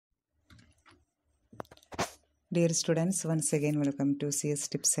Dear students, once again welcome to CS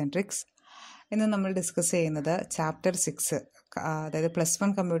Tips and Tricks. ഇന്ന് നമ്മൾ discuss ചെയ്യുന്നത് chapter 6, അതായത്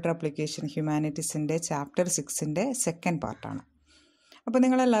 +1 കമ്പ്യൂട്ടർ ആപ്ലിക്കേഷൻ ഹ്യൂമാനിറ്റീസിൻ്റെ ചാപ്റ്റർ 6ൻ്റെ സെക്കൻഡ് പാർട്ടാണ്. അപ്പോൾ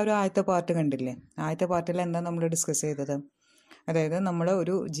നിങ്ങളെല്ലാവരും ആദ്യത്തെ പാർട്ട് കണ്ടില്ലേ? ആദ്യത്തെ പാർട്ടിൽ എന്താ നമ്മൾ ഡിസ്കസ് ചെയ്തത്? അതായത് നമ്മൾ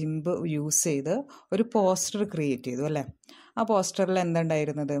ഒരു ജിംപ് യൂസ് ചെയ്ത് ഒരു പോസ്റ്റർ ക്രിയേറ്റ് ചെയ്തു അല്ലേ? ആ പോസ്റ്ററിൽ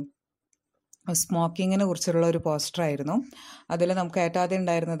എന്തുണ്ടായിരുന്നത്? സ്മോക്കിങ്ങിനെ കുറിച്ചുള്ള ഒരു പോസ്റ്ററായിരുന്നു. അതിൽ നമുക്ക്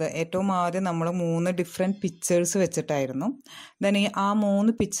ഏറ്റവും ആദ്യം നമ്മൾ 3 ഡിഫറെൻറ്റ് പിക്ചേഴ്സ് വെച്ചിട്ടായിരുന്നു. ദെൻ ആ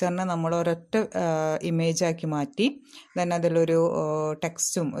 3 പിക്ചറിനെ നമ്മൾ ഒരൊറ്റ ഇമേജാക്കി മാറ്റി ദെൻ അതിലൊരു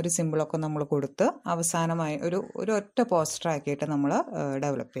ടെക്സ്റ്റും ഒരു സിമ്പിളൊക്കെ നമ്മൾ കൊടുത്ത് അവസാനമായി ഒരു ഒറ്റ പോസ്റ്ററാക്കിയിട്ട് നമ്മൾ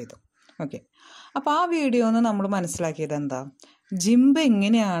ഡെവലപ്പ് ചെയ്തു. ഓക്കെ, അപ്പോൾ ആ വീഡിയോന്ന് നമ്മൾ മനസ്സിലാക്കിയത് എന്താ? ജിംപ്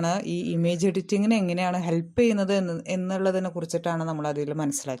എങ്ങനെയാണ് ഈ ഇമേജ് എഡിറ്റിങ്ങിന് എങ്ങനെയാണ് ഹെൽപ്പ് ചെയ്യുന്നത് എന്നുള്ളതിനെ കുറിച്ചിട്ടാണ് നമ്മൾ അതിൽ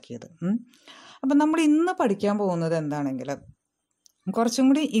മനസ്സിലാക്കിയത്. അപ്പം നമ്മൾ ഇന്ന് പഠിക്കാൻ പോകുന്നത് എന്താണെങ്കിൽ കുറച്ചും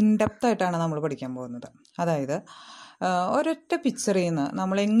കൂടി ഇൻഡെപ്ത് ആയിട്ടാണ് നമ്മൾ പഠിക്കാൻ പോകുന്നത്. അതായത് ഒരൊറ്റ പിക്ചറിൽ നിന്ന്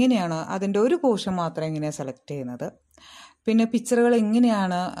നമ്മൾ എങ്ങനെയാണ് അതിൻ്റെ ഒരു പോർഷൻ മാത്രം എങ്ങനെയാണ് സെലക്ട് ചെയ്യുന്നത്, പിന്നെ പിക്ചറുകൾ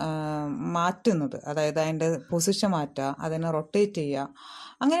എങ്ങനെയാണ് മാറ്റുന്നത്, അതായത് അതിൻ്റെ പൊസിഷൻ മാറ്റുക, അതിനെ റൊട്ടേറ്റ് ചെയ്യുക,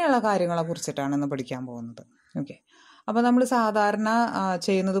 അങ്ങനെയുള്ള കാര്യങ്ങളെ കുറിച്ചിട്ടാണ് ഇന്ന് പഠിക്കാൻ പോകുന്നത്. ഓക്കെ, അപ്പോൾ നമ്മൾ സാധാരണ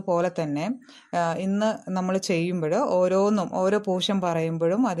ചെയ്യുന്നത് പോലെ തന്നെ ഇന്ന് നമ്മൾ ചെയ്യുമ്പോൾ ഓരോ പോർഷൻ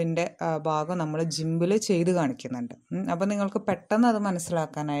പറയുമ്പോഴും അതിൻ്റെ ഭാഗം നമ്മൾ ജിംപിൽ ചെയ്ത് കാണിക്കുന്നുണ്ട്. അപ്പോൾ നിങ്ങൾക്ക് പെട്ടെന്ന് അത്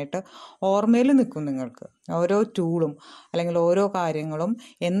മനസ്സിലാക്കാനായിട്ട് ഓർമ്മയിൽ നിൽക്കും. നിങ്ങൾക്ക് ഓരോ ടൂളും അല്ലെങ്കിൽ ഓരോ കാര്യങ്ങളും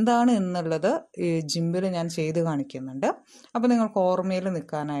എന്താണ് എന്നുള്ളത് ഈ ജിംപിൽ ഞാൻ ചെയ്ത് കാണിക്കുന്നുണ്ട്. അപ്പോൾ നിങ്ങൾക്ക് ഓർമ്മയിൽ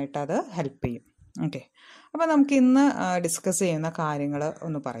നിൽക്കാനായിട്ട് അത് ഹെൽപ്പ് ചെയ്യും. ഓക്കെ, അപ്പോൾ നമുക്ക് ഇന്ന് ഡിസ്കസ് ചെയ്യുന്ന കാര്യങ്ങൾ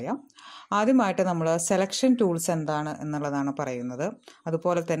ഒന്ന് പറയാം. ആദ്യമായിട്ട് നമ്മൾ സെലക്ഷൻ ടൂൾസ് എന്താണ് എന്നുള്ളതാണ് പറയുന്നത്.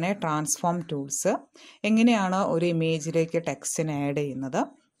 അതുപോലെ തന്നെ ട്രാൻസ്ഫോം ടൂൾസ്, എങ്ങനെയാണ് ഒരു ഇമേജിലേക്ക് ടെക്സ്റ്റിനെ ആഡ് ചെയ്യുന്നത്.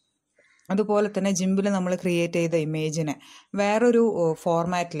 അതുപോലെ തന്നെ ജിംപിൽ നമ്മൾ ക്രിയേറ്റ് ചെയ്ത ഇമേജിനെ വേറൊരു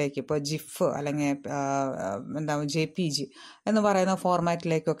ഫോർമാറ്റിലേക്ക്, ഇപ്പോൾ ജിഫ് അല്ലെങ്കിൽ JPG എന്ന് പറയുന്ന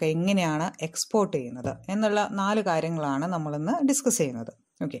ഫോർമാറ്റിലേക്കൊക്കെ എങ്ങനെയാണ് എക്സ്പോർട്ട് ചെയ്യുന്നത് എന്നുള്ള 4 കാര്യങ്ങളാണ് നമ്മളിന്ന് ഡിസ്കസ് ചെയ്യുന്നത്.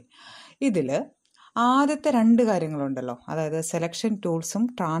 ഓക്കെ, ഇതിൽ ആദ്യത്തെ 2 കാര്യങ്ങളുണ്ടല്ലോ, അതായത് സെലക്ഷൻ ടൂൾസും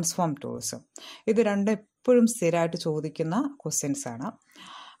ട്രാൻസ്ഫോം ടൂൾസും, ഇത് രണ്ടും എപ്പോഴും സ്ഥിരമായിട്ട് ചോദിക്കുന്ന ക്വസ്റ്റ്യൻസ് ആണ്.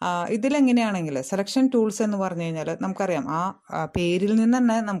 ഇതിലെങ്ങനെയാണെങ്കിൽ സെലക്ഷൻ ടൂൾസ് എന്ന് പറഞ്ഞു കഴിഞ്ഞാൽ നമുക്കറിയാം, ആ പേരിൽ നിന്ന്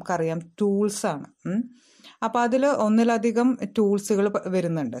തന്നെ നമുക്കറിയാം ടൂൾസാണ്. അപ്പോൾ അതിൽ ഒന്നിലധികം ടൂൾസുകൾ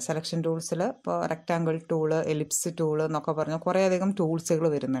വരുന്നുണ്ട്. സെലക്ഷൻ ടൂൾസിൽ ഇപ്പോൾ റെക്റ്റാങ്കിൾ ടൂള്, എലിപ്സ് ടൂള് എന്നൊക്കെ പറഞ്ഞ് കുറേയധികം ടൂൾസുകൾ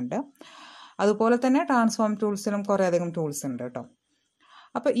വരുന്നുണ്ട്. അതുപോലെ തന്നെ ട്രാൻസ്ഫോം ടൂൾസിലും കുറേയധികം ടൂൾസ് ഉണ്ട് കേട്ടോ.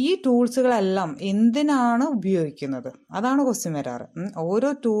 അപ്പോൾ ഈ ടൂൾസുകളെല്ലാം എന്തിനാണ് ഉപയോഗിക്കുന്നത്, അതാണ് ക്വസ്റ്റ്യൻ വരാറ്. ഓരോ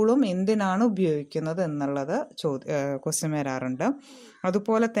ടൂളും എന്തിനാണ് ഉപയോഗിക്കുന്നത് എന്നുള്ളത് ക്വസ്റ്റ്യൻ വരാറുണ്ട്.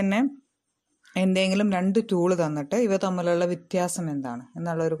 അതുപോലെ തന്നെ എന്തെങ്കിലും 2 ടൂള് തന്നിട്ട് ഇവ തമ്മിലുള്ള വ്യത്യാസം എന്താണ്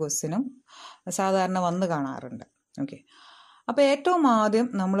എന്നുള്ളൊരു ക്വസ്റ്റ്യനും സാധാരണ വന്ന് കാണാറുണ്ട്. ഓക്കെ, അപ്പോൾ ഏറ്റവും ആദ്യം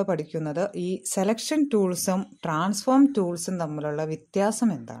നമ്മൾ പഠിക്കുന്നത് ഈ സെലക്ഷൻ ടൂൾസും ട്രാൻസ്ഫോം ടൂൾസും തമ്മിലുള്ള വ്യത്യാസം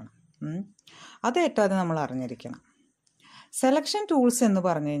എന്താണ്. അത് ഏറ്റവും ആദ്യം നമ്മൾ അറിഞ്ഞിരിക്കണം. സെലക്ഷൻ ടൂൾസ് എന്ന്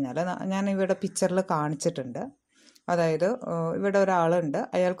പറഞ്ഞു കഴിഞ്ഞാൽ ഞാൻ ഇവിടെ പിക്ചറിൽ കാണിച്ചിട്ടുണ്ട്. അതായത് ഇവിടെ ഒരാളുണ്ട്,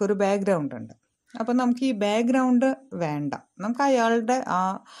 അയാൾക്കൊരു ബാക്ക്ഗ്രൗണ്ട് ഉണ്ട്. അപ്പം നമുക്ക് ഈ ബാക്ക്ഗ്രൗണ്ട് വേണ്ട, നമുക്ക് അയാളുടെ ആ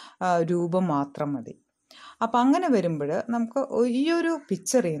രൂപം മാത്രം മതി. അപ്പം അങ്ങനെ വരുമ്പോൾ നമുക്ക് ഈ ഒരു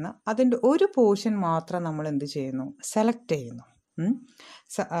പിക്ചറിൽ നിന്ന് അതിൻ്റെ ഒരു പോർഷൻ മാത്രം നമ്മൾ എന്ത് ചെയ്യുന്നു, സെലക്ട് ചെയ്യുന്നു.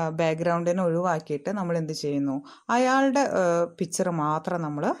 ബാക്ക്ഗ്രൗണ്ടിനെ ഒഴിവാക്കിയിട്ട് നമ്മൾ എന്ത് ചെയ്യുന്നു, അയാളുടെ പിക്ചർ മാത്രം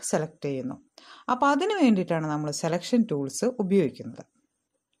നമ്മൾ സെലക്ട് ചെയ്യുന്നു. അപ്പോൾ അതിന് വേണ്ടിയിട്ടാണ് നമ്മൾ സെലക്ഷൻ ടൂൾസ് ഉപയോഗിക്കുന്നത്.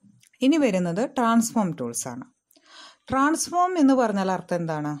 ഇനി വരുന്നത് ട്രാൻസ്ഫോം ടൂൾസ് ആണ്. ട്രാൻസ്ഫോം എന്ന് പറഞ്ഞാൽ അർത്ഥം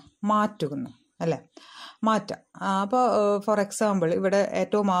എന്താണ്? മാറ്റുന്നു അല്ലേ, മാറ്റാം. അപ്പോൾ ഫോർ എക്സാമ്പിൾ ഇവിടെ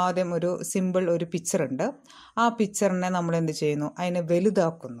ഏറ്റവും ആദ്യം ഒരു സിമ്പിൾ ഒരു പിക്ചർ ഉണ്ട്. ആ പിക്ചറിനെ നമ്മൾ എന്ത് ചെയ്യുന്നു, അതിനെ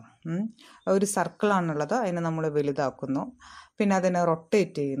വലുതാക്കുന്നു. ഒരു സർക്കിളാണുള്ളത്, അതിനെ നമ്മൾ വലുതാക്കുന്നു. പിന്നെ അതിനെ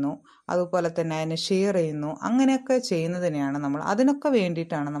റൊട്ടേറ്റ് ചെയ്യുന്നു, അതുപോലെ തന്നെ അതിനെ ഷെയർ ചെയ്യുന്നു. അങ്ങനെയൊക്കെ ചെയ്യുന്നതിനെയാണ് അതിനൊക്കെ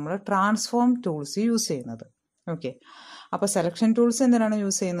വേണ്ടിയിട്ടാണ് നമ്മൾ ട്രാൻസ്ഫോം ടൂൾസ് യൂസ് ചെയ്യുന്നത്. ഓക്കെ, അപ്പോൾ സെലക്ഷൻ ടൂൾസ് എന്തിനാണ്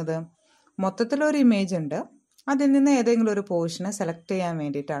യൂസ് ചെയ്യുന്നത്? മൊത്തത്തിലൊരു ഇമേജ് ഉണ്ട്, അതിൽ നിന്ന് ഏതെങ്കിലും ഒരു പോർഷനെ സെലക്ട് ചെയ്യാൻ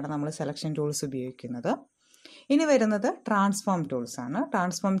വേണ്ടിയിട്ടാണ് നമ്മൾ സെലക്ഷൻ ടൂൾസ് ഉപയോഗിക്കുന്നത്. ഇനി വരുന്നത് ട്രാൻസ്ഫോം ടൂൾസ് ആണ്.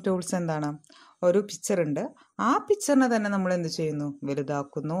 ട്രാൻസ്ഫോം ടൂൾസ് എന്താണ്? ഒരു പിക്ചർ ഉണ്ട്, ആ പിക്ചറിനെ തന്നെ നമ്മൾ എന്ത് ചെയ്യുന്നു,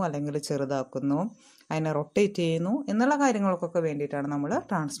 വലുതാക്കുന്നു അല്ലെങ്കിൽ ചെറുതാക്കുന്നു, അതിനെ റൊട്ടേറ്റ് ചെയ്യുന്നു എന്നുള്ള കാര്യങ്ങൾക്കൊക്കെ വേണ്ടിയിട്ടാണ് നമ്മൾ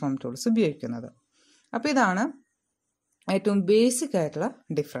ട്രാൻസ്ഫോം ടൂൾസ് ഉപയോഗിക്കുന്നത്. അപ്പോൾ ഇതാണ് ഏറ്റവും ബേസിക് ആയിട്ടുള്ള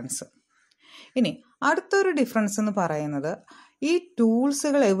ഡിഫറൻസ്. ഇനി അടുത്തൊരു ഡിഫറൻസ് എന്ന് പറയുന്നത് ഈ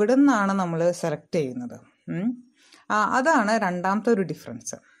ടൂൾസുകൾ എവിടെ നിന്നാണ് നമ്മൾ സെലക്ട് ചെയ്യുന്നത്. അതാണ് രണ്ടാമത്തെ ഒരു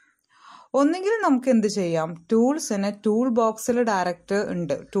ഡിഫറൻസ്. ഒന്നുകിൽ നമുക്ക് എന്ത് ചെയ്യാം, ടൂൾസിന് ടൂൾ ബോക്സിൽ ഡയറക്റ്റ്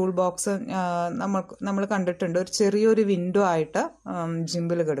ഉണ്ട്. ടൂൾ ബോക്സ് നമ്മൾ കണ്ടിട്ടുണ്ട്, ഒരു ചെറിയൊരു വിൻഡോ ആയിട്ട്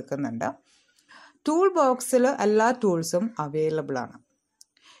ജിംപിൽ കിടക്കുന്നുണ്ട്. ടൂൾ ബോക്സിൽ എല്ലാ ടൂൾസും അവൈലബിൾ ആണ്.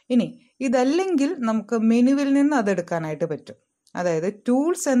 ഇനി ഇതല്ലെങ്കിൽ നമുക്ക് മെനുവിൽ നിന്ന് അതെടുക്കാനായിട്ട് പറ്റും. അതായത്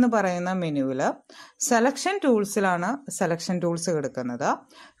ടൂൾസ് എന്ന് പറയുന്ന മെനുവിൽ സെലക്ഷൻ ടൂൾസിലാണ് സെലക്ഷൻ ടൂൾസ് എടുക്കുന്നത്.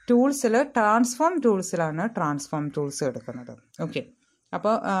 ടൂൾസിൽ ട്രാൻസ്ഫോം ടൂൾസിലാണ് ട്രാൻസ്ഫോം ടൂൾസ് എടുക്കുന്നത്. ഓക്കെ,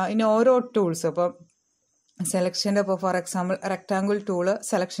 അപ്പോൾ ഇനി ഓരോ ടൂൾസ് ഇപ്പോൾ സെലക്ഷൻ്റെ ഇപ്പോൾ for example rectangle tool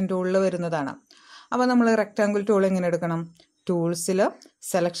selection ടൂളിൽ വരുന്നതാണ്. അപ്പോൾ നമ്മൾ റെക്റ്റാങ്കിൾ ടൂൾ എങ്ങനെ എടുക്കണം? ടൂൾസിൽ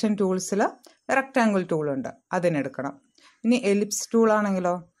സെലക്ഷൻ ടൂൾസിൽ റെക്റ്റാങ്കിൾ ടൂളുണ്ട്, അതിനെടുക്കണം. ഇനി എലിപ്സ് ടൂൾ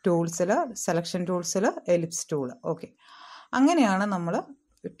ആണെങ്കിലോ ടൂൾസിൽ സെലക്ഷൻ ടൂൾസിൽ എലിപ്സ് ടൂൾ. ഓക്കെ, അങ്ങനെയാണ് നമ്മൾ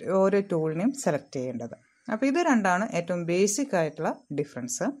ഓരോ ടൂളിനെയും സെലക്ട് ചെയ്യേണ്ടത്. അപ്പോൾ ഇത് രണ്ടാണ് ഏറ്റവും ബേസിക് ആയിട്ടുള്ള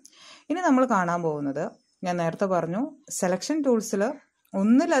ഡിഫറൻസ്. ഇനി നമ്മൾ കാണാൻ പോകുന്നത്, ഞാൻ നേരത്തെ പറഞ്ഞു സെലക്ഷൻ ടൂൾസിൽ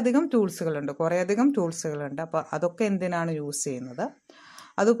ഒന്നിലധികം ടൂൾസുകളുണ്ട്, കുറേയധികം ടൂൾസുകളുണ്ട്. അപ്പോൾ അതൊക്കെ എന്തിനാണ് യൂസ് ചെയ്യുന്നത്,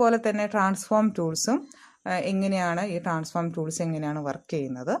 അതുപോലെ തന്നെ ട്രാൻസ്ഫോം ടൂൾസും എങ്ങനെയാണ് ഈ ട്രാൻസ്ഫോം ടൂൾസ് എങ്ങനെയാണ് വർക്ക്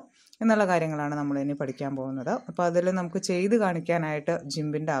ചെയ്യുന്നത് എന്നുള്ള കാര്യങ്ങളാണ് നമ്മൾ ഇനി പഠിക്കാൻ പോകുന്നത്. അപ്പോൾ അതിൽ നമുക്ക് ചെയ്ത് കാണിക്കാനായിട്ട്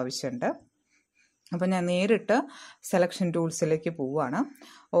ജിംപിൻ്റെ ആവശ്യമുണ്ട്. അപ്പോൾ ഞാൻ നേരിട്ട് സെലക്ഷൻ ടൂൾസിലേക്ക് പോവുകയാണ്.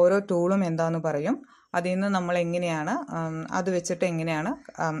 ഓരോ ടൂളും എന്താണെന്ന് പറയും, അതിൽ നിന്ന് നമ്മൾ എങ്ങനെയാണ് അത് വെച്ചിട്ട് എങ്ങനെയാണ്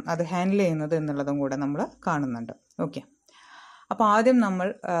അത് ഹാൻഡിൽ ചെയ്യുന്നത് എന്നുള്ളതും കൂടെ നമ്മൾ കാണുന്നുണ്ട്. ഓക്കെ, അപ്പോൾ ആദ്യം നമ്മൾ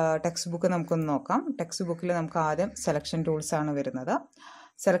ടെക്സ്റ്റ് ബുക്ക് നമുക്കൊന്ന് നോക്കാം. ടെക്സ്റ്റ് ബുക്കിൽ നമുക്ക് ആദ്യം സെലക്ഷൻ ടൂൾസാണ് വരുന്നത്.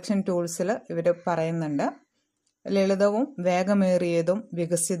 സെലക്ഷൻ ടൂൾസിൽ ഇവർ പറയുന്നുണ്ട്, ലളിതവും വേഗമേറിയതും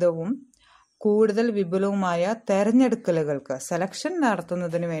വികസിതവും കൂടുതൽ വിപുലവുമായ തെരഞ്ഞെടുക്കലുകൾക്ക് സെലക്ഷൻ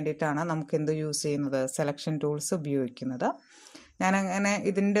നടത്തുന്നതിന് വേണ്ടിയിട്ടാണ് നമുക്ക് എന്ത് യൂസ് ചെയ്യുന്നത്, സെലക്ഷൻ ടൂൾസ് ഉപയോഗിക്കുന്നത്. ഞാനങ്ങനെ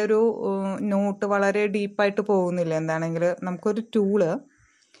ഇതിൻ്റെ ഒരു നോട്ട് വളരെ ഡീപ്പായിട്ട് പോകുന്നില്ല. എന്താണെങ്കിൽ നമുക്കൊരു ടൂള്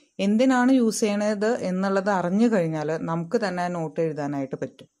എന്തിനാണ് യൂസ് ചെയ്യണത് എന്നുള്ളത് അറിഞ്ഞു കഴിഞ്ഞാൽ നമുക്ക് തന്നെ നോട്ട് എഴുതാനായിട്ട്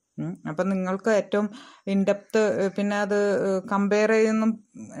പറ്റും. അപ്പം നിങ്ങൾക്ക് ഏറ്റവും ഇൻഡെപ്ത് പിന്നെ അത് കമ്പയർ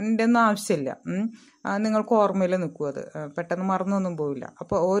ചെയ്യുന്നതിൻ്റെ ആവശ്യമില്ല. നിങ്ങൾക്ക് ഓർമ്മയിൽ നിൽക്കും, അത് പെട്ടെന്ന് മറന്നൊന്നും പോവില്ല.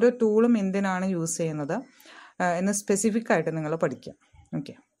 അപ്പോൾ ഓരോ ടൂളും എന്തിനാണ് യൂസ് ചെയ്യുന്നത് എന്ന് സ്പെസിഫിക് ആയിട്ട് നിങ്ങൾ പഠിക്കുക.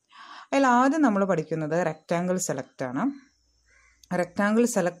 ഓക്കെ, അതിൽ ആദ്യം നമ്മൾ പഠിക്കുന്നത് റെക്റ്റാങ്കിൾ സെലക്ട് ആണ്. റെക്റ്റാങ്കിൾ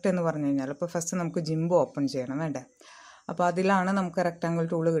സെലക്ട് എന്ന് പറഞ്ഞു കഴിഞ്ഞാൽ ഇപ്പോൾ ഫസ്റ്റ് നമുക്ക് ജിംപ് ഓപ്പൺ ചെയ്യണം വേണ്ടേ. അപ്പോൾ അതിലാണ് നമുക്ക് റെക്റ്റാങ്കിൾ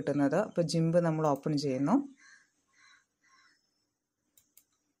ടൂള് കിട്ടുന്നത്. അപ്പോൾ ജിംപ് നമ്മൾ ഓപ്പൺ ചെയ്യുന്നു.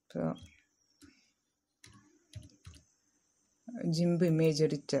 ജിംപ് ഇമേജ്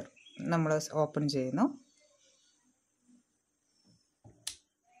എഡിറ്റർ നമ്മൾ ഓപ്പൺ ചെയ്യുന്നു.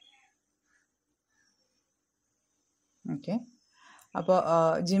 ഓക്കെ, അപ്പോൾ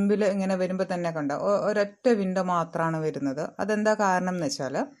ജിംപിൽ ഇങ്ങനെ വരുമ്പോൾ തന്നെ കണ്ട ഒരൊറ്റ വിൻഡോ മാത്രമാണ് വരുന്നത്. അതെന്താ കാരണം എന്ന്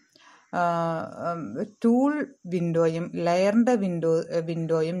വെച്ചാൽ ടൂൾ വിൻഡോയും ലെയറിൻ്റെ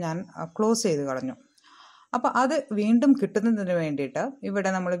വിൻഡോയും ഞാൻ ക്ലോസ് ചെയ്ത് കളഞ്ഞു. അപ്പോൾ അത് വീണ്ടും കിട്ടുന്നതിന് വേണ്ടിയിട്ട് ഇവിടെ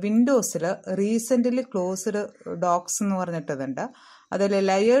നമ്മൾ വിൻഡോസിൽ റീസെൻ്റ്ലി ക്ലോസ്ഡ് ഡോക്സ് എന്ന് പറഞ്ഞിട്ടതുണ്ട്. അതിൽ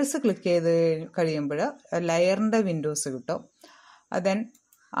ലെയേഴ്സ് ക്ലിക്ക് ചെയ്ത് കഴിയുമ്പോൾ ലെയറിൻ്റെ വിൻഡോസ് കിട്ടും. ദെൻ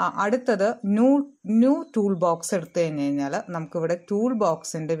അടുത്തത് ന്യൂ ടൂൾ ബോക്സ് എടുത്തു കഴിഞ്ഞ് കഴിഞ്ഞാൽ നമുക്കിവിടെ ടൂൾ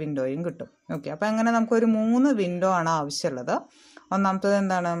ബോക്സിൻ്റെ വിൻഡോയും കിട്ടും. ഓക്കെ, അപ്പോൾ അങ്ങനെ നമുക്കൊരു 3 വിൻഡോ ആണ് ആവശ്യമുള്ളത്. ഒന്നാമത്തത്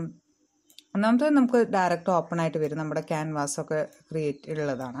എന്താണ്, ഒന്നാമത്തത് നമുക്ക് ഡയറക്റ്റ് ഓപ്പൺ ആയിട്ട് വരും, നമ്മുടെ ക്യാൻവാസൊക്കെ ക്രിയേറ്റ്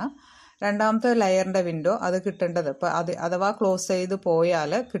ഉള്ളതാണ്. രണ്ടാമത്തെ ലെയറിൻ്റെ വിൻഡോ അത് കിട്ടേണ്ടത് ഇപ്പോൾ അഥവാ ക്ലോസ് ചെയ്ത്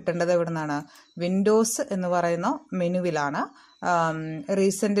പോയാൽ കിട്ടേണ്ടത് എവിടെ നിന്നാണ്, വിൻഡോസ് എന്ന് പറയുന്ന മെനുവിലാണ്.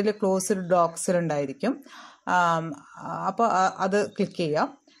 Recently closed ഡോക്സിലുണ്ടായിരിക്കും. അപ്പോൾ അത് ക്ലിക്ക് ചെയ്യാം.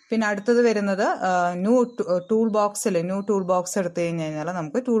 പിന്നെ അടുത്തത് വരുന്നത് ന്യൂ ടൂൾ ബോക്സ് എടുത്തു കഴിഞ്ഞ് കഴിഞ്ഞാൽ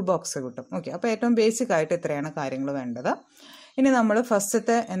നമുക്ക് ടൂൾ ബോക്സ് കിട്ടും. ഓക്കെ, അപ്പോൾ ഏറ്റവും ബേസിക് ആയിട്ട് ഇത്രയാണ് കാര്യങ്ങൾ വേണ്ടത്. ഇനി നമ്മൾ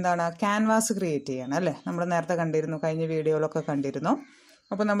ഫസ്റ്റത്തെ എന്താണ്, ക്യാൻവാസ് ക്രിയേറ്റ് ചെയ്യണം അല്ലേ. നമ്മൾ നേരത്തെ കണ്ടിരുന്നു, കഴിഞ്ഞ വീഡിയോയിലൊക്കെ കണ്ടിരുന്നു.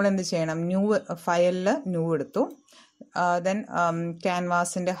 അപ്പോൾ നമ്മൾ എന്ത് ചെയ്യണം, ന്യൂ ഫയലിൽ ന്യൂ എടുത്തു. ദെൻ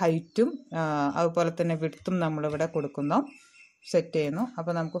ക്യാൻവാസിൻ്റെ ഹൈറ്റും അതുപോലെ തന്നെ വിഡ്ത്തും നമ്മളിവിടെ കൊടുക്കുന്നു, സെറ്റ് ചെയ്യുന്നു.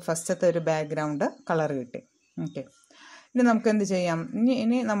 അപ്പോൾ നമുക്ക് ഫസ്റ്റത്തെ ഒരു ബാക്ക്ഗ്രൗണ്ട് കളർ കിട്ടി. ഓക്കെ, ഇനി നമുക്ക് എന്ത് ചെയ്യാം,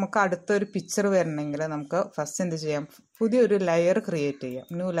 ഇനി നമുക്ക് അടുത്തൊരു പിക്ചർ വരണമെങ്കിൽ നമുക്ക് ഫസ്റ്റ് എന്ത് ചെയ്യാം, പുതിയൊരു ലെയർ ക്രിയേറ്റ് ചെയ്യാം.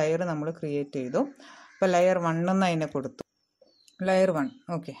 ന്യൂ ലെയർ നമ്മൾ ക്രിയേറ്റ് ചെയ്തു. അപ്പോൾ ലെയർ 1 എന്ന് അതിനെ കൊടുത്തു, ലെയർ 1.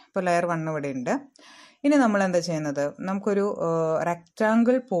 ഓക്കെ, അപ്പോൾ ലെയർ 1 ഇവിടെ ഉണ്ട്. ഇനി നമ്മൾ എന്താ ചെയ്യുന്നത്, നമുക്കൊരു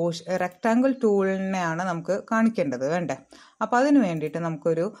റെക്റ്റാങ്കിൾ ടൂളിനെയാണ് നമുക്ക് കാണിക്കേണ്ടത് വേണ്ടേ. അപ്പോൾ അതിന് വേണ്ടിയിട്ട്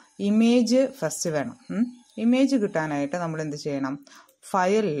നമുക്കൊരു ഇമേജ് ഫസ്റ്റ് വേണം. ഇമേജ് കിട്ടാനായിട്ട് നമ്മൾ എന്ത് ചെയ്യണം,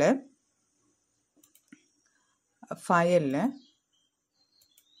 ഫയലിൽ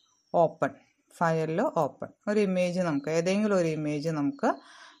ഓപ്പൺ ഒരു ഇമേജ്, നമുക്ക് ഏതെങ്കിലും ഒരു ഇമേജ്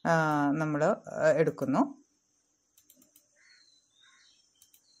നമ്മൾ എടുക്കുന്നു.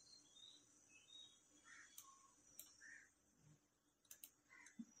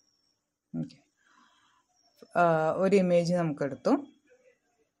 ഓക്കെ, ഒരു ഇമേജ് നമുക്കെടുത്തു.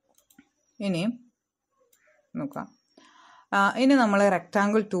 ഇനി നോക്കാം, ഇനി നമ്മൾ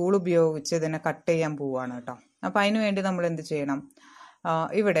റെക്റ്റാങ്കിൾ ടൂൾ ഉപയോഗിച്ച് ഇതിനെ കട്ട് ചെയ്യാൻ പോവുകയാണ് കേട്ടോ. അപ്പോൾ അതിന് വേണ്ടി നമ്മൾ എന്ത് ചെയ്യണം,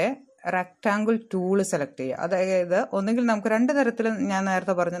 ഇവിടെ റെക്റ്റാങ്കിൾ ടൂള് സെലക്ട് ചെയ്യുക. അതായത് ഒന്നുകിൽ നമുക്ക് രണ്ട് തരത്തിൽ, ഞാൻ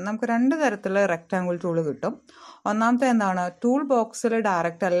നേരത്തെ പറഞ്ഞു, നമുക്ക് രണ്ട് തരത്തിൽ റെക്റ്റാങ്കിൾ ടൂള് കിട്ടും. ഒന്നാമത്തെ എന്താണ്, ടൂൾ ബോക്സിൽ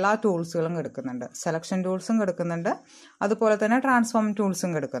ഡയറക്റ്റ് എല്ലാ ടൂൾസുകളും കിടക്കുന്നുണ്ട്. സെലക്ഷൻ ടൂൾസും കിടക്കുന്നുണ്ട്, അതുപോലെ തന്നെ ട്രാൻസ്ഫോം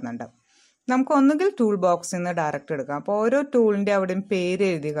ടൂൾസും കിടക്കുന്നുണ്ട്. നമുക്ക് ഒന്നുകിൽ ടൂൾ ബോക്സിൽ നിന്ന് ഡയറക്റ്റ് എടുക്കാം. അപ്പോൾ ഓരോ ടൂളിൻ്റെ അവിടെയും പേര്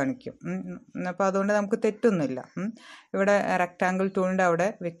എഴുതി കാണിക്കും. അപ്പോൾ അതുകൊണ്ട് നമുക്ക് തെറ്റൊന്നുമില്ല. ഇവിടെ റെക്റ്റാങ്കിൾ ടൂളിൻ്റെ അവിടെ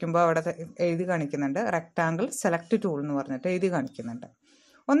വെക്കുമ്പോൾ അവിടെ എഴുതി കാണിക്കുന്നുണ്ട്, റെക്റ്റാങ്കിൾ സെലക്ട് ടൂൾ എന്ന് പറഞ്ഞിട്ട് എഴുതി കാണിക്കുന്നുണ്ട്.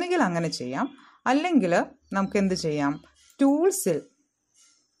 ഒന്നുകിൽ അങ്ങനെ ചെയ്യാം, അല്ലെങ്കിൽ നമുക്ക് എന്ത് ചെയ്യാം, ടൂൾസിൽ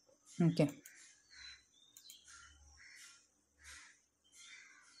ഓക്കെ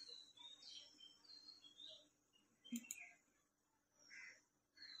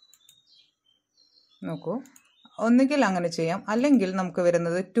നോക്കൂ, ഒന്നുകിൽ അങ്ങനെ ചെയ്യാം, അല്ലെങ്കിൽ നമുക്ക്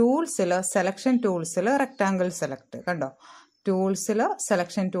വരുന്നത് ടൂൾസിൽ സെലക്ഷൻ ടൂൾസിൽ റെക്റ്റാങ്കിൾ സെലക്ട്. കണ്ടോ, ടൂൾസിൽ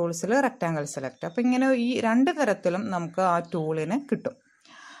സെലക്ഷൻ ടൂൾസിൽ റെക്റ്റാങ്കിൾ സെലക്ട്. അപ്പം ഇങ്ങനെ ഈ രണ്ട് തരത്തിലും നമുക്ക് ആ ടൂളിനെ കിട്ടും.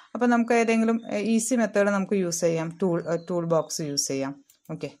 അപ്പം നമുക്ക് ഏതെങ്കിലും ഈസി മെത്തേഡ് നമുക്ക് യൂസ് ചെയ്യാം, ടൂൾ ബോക്സ് യൂസ് ചെയ്യാം.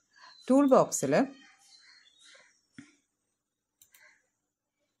 ഓക്കെ, ടൂൾ ബോക്സിൽ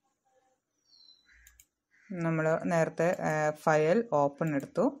നമ്മൾ നേരത്തെ ഫയൽ ഓപ്പൺ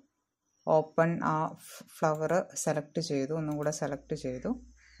എടുത്തു, ഓപ്പൺ ആ ഫ്ലവർ സെലക്ട് ചെയ്തു, ഒന്നും കൂടെ സെലക്ട് ചെയ്തു.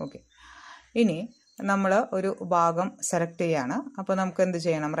 ഓക്കെ, ഇനി നമ്മൾ ഒരു ഭാഗം സെലക്ട് ചെയ്യാണ്. അപ്പോൾ നമുക്ക് എന്ത്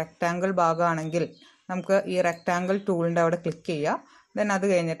ചെയ്യണം, റെക്റ്റാങ്കിൾ ഭാഗമാണെങ്കിൽ നമുക്ക് ഈ റെക്റ്റാങ്കിൾ ടൂളിൻ്റെ അവിടെ ക്ലിക്ക് ചെയ്യുക. ദെൻ അത്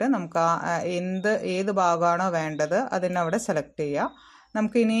കഴിഞ്ഞിട്ട് നമുക്ക് ഏത് ഭാഗമാണോ വേണ്ടത് അതിനവിടെ സെലക്ട് ചെയ്യുക.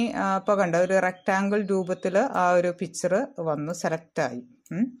 നമുക്കിനി ഇപ്പോൾ കണ്ട ഒരു റെക്റ്റാങ്കിൾ രൂപത്തിൽ ആ ഒരു പിക്ചർ വന്നു, സെലക്റ്റായി.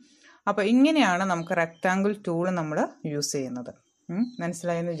 അപ്പോൾ ഇങ്ങനെയാണ് നമുക്ക് റെക്റ്റാങ്കിൾ ടൂൾ നമ്മൾ യൂസ് ചെയ്യുന്നത്.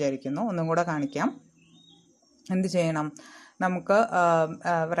 മനസ്സിലായെന്ന് വിചാരിക്കുന്നു. ഒന്നും കൂടെ കാണിക്കാം. എന്ത് ചെയ്യണം, നമുക്ക്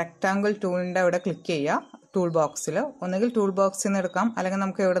റെക്റ്റാങ്കിൾ ടൂളിൻ്റെ അവിടെ ക്ലിക്ക് ചെയ്യുക, ടൂൾ ബോക്സിൽ. ഒന്നുകിൽ ടൂൾ ബോക്സിൽ നിന്ന് എടുക്കാം, അല്ലെങ്കിൽ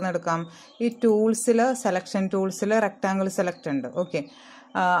നമുക്ക് എവിടെ നിന്ന് എടുക്കാം, ഈ ടൂൾസിൽ സെലക്ഷൻ ടൂൾസിൽ റെക്റ്റാങ്കിൾ സെലക്ട് ഉണ്ട്. ഓക്കെ,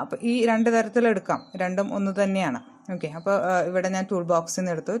 അപ്പോൾ ഈ രണ്ട് തരത്തിലെടുക്കാം, രണ്ടും ഒന്ന് തന്നെയാണ്. ഓക്കെ, അപ്പോൾ ഇവിടെ ഞാൻ ടൂൾ ബോക്സിൽ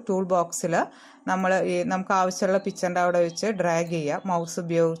നിന്ന് എടുത്തു. ടൂൾ ബോക്സിൽ നമുക്ക് ആവശ്യമുള്ള പിക്ചറിൻ്റെ അവിടെ വെച്ച് ഡ്രാഗ് ചെയ്യുക, മൗസ്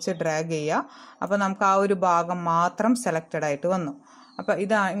ഉപയോഗിച്ച് ഡ്രാഗ് ചെയ്യുക. അപ്പോൾ നമുക്ക് ആ ഒരു ഭാഗം മാത്രം സെലക്റ്റഡ് ആയിട്ട് വന്നു. അപ്പോൾ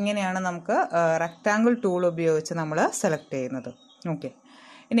ഇങ്ങനെയാണ് നമുക്ക് റെക്റ്റാങ്കിൾ ടൂൾ ഉപയോഗിച്ച് നമ്മൾ സെലക്ട് ചെയ്യുന്നത്. ഓക്കെ,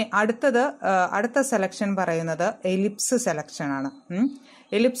 ഇനി അടുത്ത സെലക്ഷൻ പറയുന്നത് എലിപ്സ് സെലക്ഷൻ ആണ്.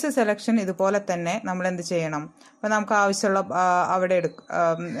 എലിപ്സ് സെലക്ഷൻ ഇതുപോലെ തന്നെ നമ്മൾ എന്ത് ചെയ്യണം, അപ്പോൾ നമുക്ക് ആവശ്യമുള്ള അവിടെ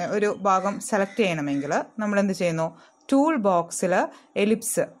ഒരു ഭാഗം സെലക്ട് ചെയ്യണമെങ്കിൽ നമ്മൾ എന്ത് ചെയ്യുന്നു, ടൂൾ ബോക്സിൽ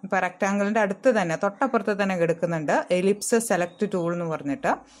എലിപ്സ്, ഇപ്പോൾ റെക്റ്റാങ്കിളിൻ്റെ അടുത്ത് തന്നെ തൊട്ടപ്പുറത്ത് തന്നെ കിടക്കുന്നുണ്ട് എലിപ്സ് സെലക്ട് ടൂൾ എന്ന്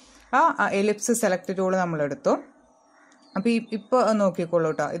പറഞ്ഞിട്ട്. ആ എലിപ്സ് സെലക്ട് ടൂൾ നമ്മളെടുത്തു. അപ്പോൾ ഇപ്പോൾ നോക്കിക്കോളൂ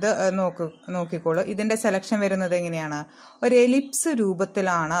കേട്ടോ, ഇത് നോക്കിക്കോളൂ, ഇതിൻ്റെ സെലക്ഷൻ വരുന്നത് എങ്ങനെയാണ്, ഒരു എലിപ്സ്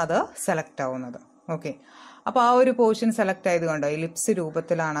രൂപത്തിലാണ് അത് സെലക്ട് ആവുന്നത്. ഓക്കെ, അപ്പോൾ ആ ഒരു പോർഷൻ സെലക്ട് ആയത് കണ്ടോ, എലിപ്സ്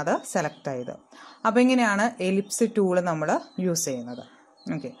രൂപത്തിലാണ് അത് സെലക്ട് ആയത്. അപ്പോൾ ഇങ്ങനെയാണ് എലിപ്സ് ടൂള് നമ്മൾ യൂസ് ചെയ്യുന്നത്.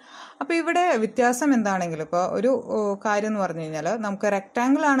 ഓക്കെ, അപ്പോൾ ഇവിടെ വ്യത്യാസം എന്താണെങ്കിലും, ഇപ്പോൾ ഒരു കാര്യം എന്ന് പറഞ്ഞു കഴിഞ്ഞാൽ, നമുക്ക്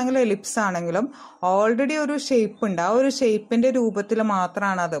റെക്റ്റാങ്കിൾ ആണെങ്കിലും എലിപ്സ് ആണെങ്കിലും ഓൾറെഡി ഒരു ഷേപ്പ് ഉണ്ട്. ആ ഒരു ഷേപ്പിൻ്റെ രൂപത്തിൽ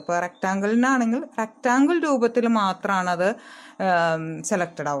മാത്രമാണ് അത്, ഇപ്പോൾ റെക്റ്റാങ്കിളിനാണെങ്കിൽ റെക്റ്റാങ്കിൾ രൂപത്തിൽ മാത്രമാണ് അത്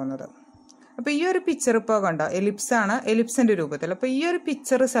സെലക്റ്റഡ് ആവുന്നത്. അപ്പോൾ ഈ ഒരു പിക്ചർ ഇപ്പോൾ കണ്ടോ, എലിപ്സ് ആണ്, എലിപ്സിൻ്റെ രൂപത്തിൽ. അപ്പോൾ ഈ ഒരു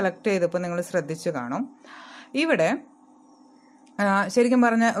പിക്ചർ സെലക്ട് ചെയ്തപ്പോൾ നിങ്ങൾ ശ്രദ്ധിച്ചു കാണും, ഇവിടെ ശരിക്കും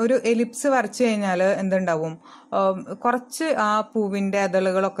പറഞ്ഞാൽ ഒരു എലിപ്സ് വരച്ചു കഴിഞ്ഞാൽ എന്തുണ്ടാവും, കുറച്ച് ആ പൂവിൻ്റെ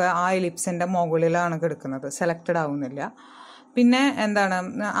അതളുകളൊക്കെ ആ എലിപ്സിൻ്റെ മുകളിലാണ് കിടക്കുന്നത്, സെലക്റ്റഡ് ആവുന്നില്ല. പിന്നെ എന്താണ്,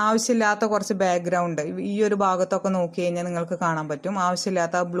 ആവശ്യമില്ലാത്ത കുറച്ച് ബാക്ക്ഗ്രൗണ്ട് ഈ ഒരു ഭാഗത്തൊക്കെ നോക്കി കഴിഞ്ഞാൽ നിങ്ങൾക്ക് കാണാൻ പറ്റും,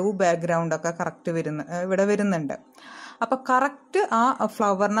 ആവശ്യമില്ലാത്ത ബ്ലൂ ബാക്ക്ഗ്രൗണ്ടൊക്കെ കറക്റ്റ് ഇവിടെ വരുന്നുണ്ട്. അപ്പോൾ കറക്റ്റ് ആ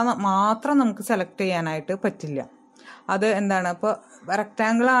ഫ്ലവറിനെ മാത്രം നമുക്ക് സെലക്ട് ചെയ്യാനായിട്ട് പറ്റില്ല. അത് എന്താണ്, ഇപ്പോൾ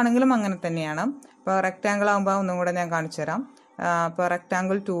റെക്റ്റാങ്കിൾ ആണെങ്കിലും അങ്ങനെ തന്നെയാണ്. ഇപ്പോൾ റെക്റ്റാങ്കിൾ ആകുമ്പോൾ ഒന്നും കൂടെ ഞാൻ കാണിച്ചു തരാം. ഇപ്പോൾ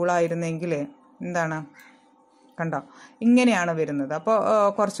റെക്റ്റാങ്കിൾ ടൂളായിരുന്നെങ്കിൽ എന്താണ്, കണ്ടോ, ഇങ്ങനെയാണ് വരുന്നത്. അപ്പോൾ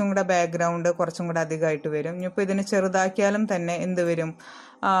കുറച്ചും കൂടെ ബാക്ക്ഗ്രൗണ്ട് കുറച്ചും കൂടെ അധികമായിട്ട് വരും. ഇനിയിപ്പോൾ ഇതിനെ ചെറുതാക്കിയാലും തന്നെ എന്ത് വരും,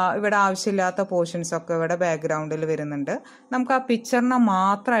 ഇവിടെ ആവശ്യമില്ലാത്ത പോർഷൻസൊക്കെ ഇവിടെ ബാക്ക്ഗ്രൗണ്ടിൽ വരുന്നുണ്ട്. നമുക്ക് ആ പിക്ചറിനെ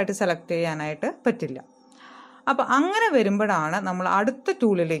മാത്രമായിട്ട് സെലക്ട് ചെയ്യാനായിട്ട് പറ്റില്ല. അപ്പോൾ അങ്ങനെ വരുമ്പോഴാണ് നമ്മൾ അടുത്ത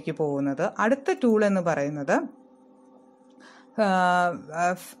ടൂളിലേക്ക് പോകുന്നത്. അടുത്ത ടൂൾ എന്ന് പറയുന്നത്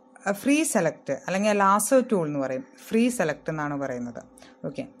ഫ്രീ സെലക്ട് അല്ലെങ്കിൽ ലാസോ ടൂൾ എന്ന് പറയും. ഫ്രീ സെലക്ട് എന്നാണ് പറയുന്നത്.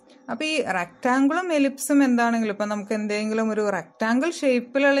 ഓക്കെ, അപ്പോൾ ഈ റെക്റ്റാങ്കിളും എലിപ്സും എന്താണെങ്കിലും, ഇപ്പം നമുക്ക് എന്തെങ്കിലും ഒരു റെക്റ്റാങ്കിൾ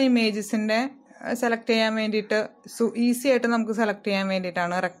ഷേപ്പിലുള്ള ഇമേജസിൻ്റെ സെലക്ട് ചെയ്യാൻ വേണ്ടിയിട്ട് ഈസി ആയിട്ട് നമുക്ക് സെലക്ട് ചെയ്യാൻ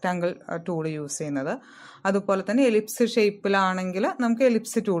വേണ്ടിയിട്ടാണ് റെക്റ്റാങ്കിൾ ടൂൾ യൂസ് ചെയ്യുന്നത്. അതുപോലെ തന്നെ എലിപ്സ് ഷേപ്പിലാണെങ്കിൽ നമുക്ക്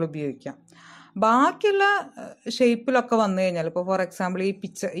എലിപ്സ് ടൂൾ ഉപയോഗിക്കാം. ബാക്കിയുള്ള ഷേപ്പിലൊക്കെ വന്നു കഴിഞ്ഞാൽ, ഇപ്പോൾ ഫോർ എക്സാമ്പിൾ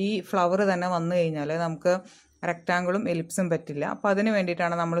ഈ ഫ്ലവർ തന്നെ വന്നു കഴിഞ്ഞാൽ നമുക്ക് റെക്റ്റാങ്കിളും എലിപ്സും പറ്റില്ല. അപ്പോൾ അതിന്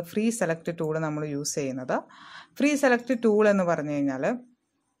വേണ്ടിയിട്ടാണ് നമ്മൾ ഫ്രീ സെലക്ട് ടൂൾ നമ്മൾ യൂസ് ചെയ്യുന്നത്. ഫ്രീ സെലക്ട് ടൂൾ എന്ന് പറഞ്ഞു കഴിഞ്ഞാൽ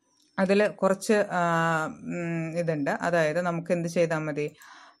അതിൽ കുറച്ച് ഇതുണ്ട്. അതായത് നമുക്ക് എന്ത് ചെയ്താൽ മതി,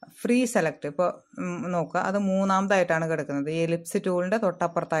 ഫ്രീ സെലക്ട് ഇപ്പോൾ നോക്കുക, അത് മൂന്നാമതായിട്ടാണ് കിടക്കുന്നത്. ഈ എലിപ്സ് ടൂളിൻ്റെ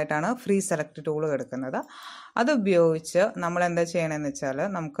തൊട്ടപ്പുറത്തായിട്ടാണ് ഫ്രീ സെലക്ട് ടൂൾ കിടക്കുന്നത്. അത് ഉപയോഗിച്ച് നമ്മൾ എന്താ ചെയ്യണമെന്ന് വെച്ചാൽ,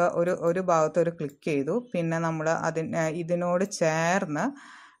 നമുക്ക് ഒരു ഭാഗത്ത് ഒരു ക്ലിക്ക് ചെയ്തു, പിന്നെ നമ്മൾ ഇതിനോട് ചേർന്ന്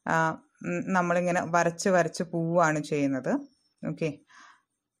നമ്മളിങ്ങനെ വരച്ച് പോവുകയാണ് ചെയ്യുന്നത്. ഓക്കെ,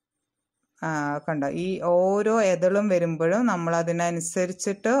 കണ്ടോ, ഈ ഓരോ എതളും വരുമ്പോഴും നമ്മൾ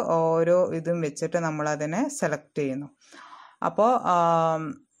അതിനനുസരിച്ചിട്ട് ഓരോ ഇതും വെച്ചിട്ട് നമ്മളതിനെ സെലക്ട് ചെയ്യുന്നു. അപ്പോൾ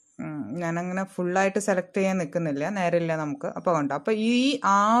ഞാനങ്ങനെ ഫുള്ളായിട്ട് സെലക്ട് ചെയ്യാൻ നിൽക്കുന്നില്ല, നേരമില്ല നമുക്ക്. അപ്പോൾ കണ്ടോ, അപ്പോൾ ഈ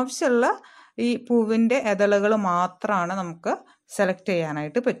ആവശ്യമുള്ള ഈ പൂവിൻ്റെ എതളുകൾ മാത്രമാണ് നമുക്ക് സെലക്ട്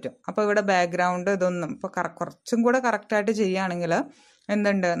ചെയ്യാനായിട്ട് പറ്റും. അപ്പോൾ ഇവിടെ ബാക്ക്ഗ്രൗണ്ട് ഇതൊന്നും ഇപ്പോൾ കുറച്ചും കൂടെ കറക്റ്റായിട്ട് ചെയ്യുകയാണെങ്കിൽ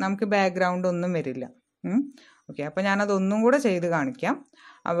എന്തുണ്ട്, നമുക്ക് ബാക്ക്ഗ്രൗണ്ട് ഒന്നും വരില്ല. ഓക്കെ, അപ്പോൾ ഞാനതൊന്നും കൂടെ ചെയ്ത് കാണിക്കാം.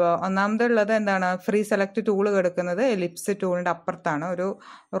 അപ്പോൾ ഒന്നാമതുള്ളത് എന്താണ്, ഫ്രീ സെലക്ട് ടൂള് കിടക്കുന്നത് എലിപ്സ് ടൂളിൻ്റെ അപ്പുറത്താണ്. ഒരു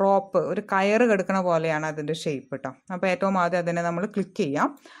റോപ്പ്, ഒരു കയറ് കിടക്കണ പോലെയാണ് അതിൻ്റെ ഷേപ്പ് കേട്ടോ. അപ്പോൾ ഏറ്റവും ആദ്യം അതിനെ നമ്മൾ ക്ലിക്ക് ചെയ്യാം.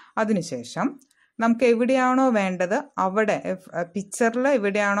 അതിനുശേഷം നമുക്ക് എവിടെയാണോ വേണ്ടത് അവിടെ, പിക്ചറിൽ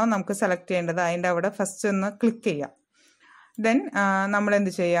എവിടെയാണോ നമുക്ക് സെലക്ട് ചെയ്യേണ്ടത് അതിൻ്റെ അവിടെ ഫസ്റ്റ് ഒന്ന് ക്ലിക്ക് ചെയ്യാം. ദെൻ നമ്മൾ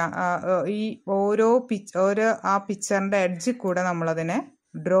എന്ത് ചെയ്യുക, ഈ ഓരോ ആ പിക്ചറിൻ്റെ എഡ്ജിൽ കൂടെ നമ്മളതിനെ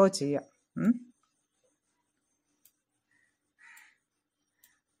ഡ്രോ ചെയ്യാം.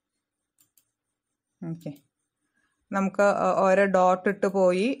 ഓക്കെ, നമുക്ക് ഓരോ ഡോട്ട് ഇട്ട്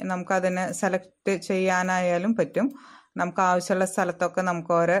പോയി നമുക്കതിനെ സെലക്ട് ചെയ്യാനായാലും പറ്റും. നമുക്ക് ആവശ്യമുള്ള സ്ഥലത്തൊക്കെ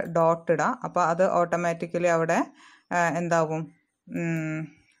നമുക്ക് ഓരോ ഡോട്ട് ഇടാം. അപ്പോൾ അത് ഓട്ടോമാറ്റിക്കലി അവിടെ എന്താവും,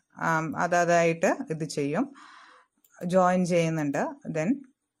 അതായിട്ട് ഇത് ചെയ്യും, ജോയിൻ ചെയ്യുന്നുണ്ട്. ദെൻ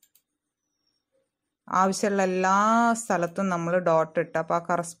ആവശ്യമുള്ള എല്ലാ സ്ഥലത്തും നമ്മൾ ഡോട്ട് ഇട്ട്, അപ്പോൾ ആ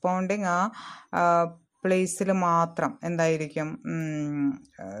കറസ്പോണ്ടിങ് ആ പ്ലേസിൽ മാത്രം എന്തായിരിക്കും,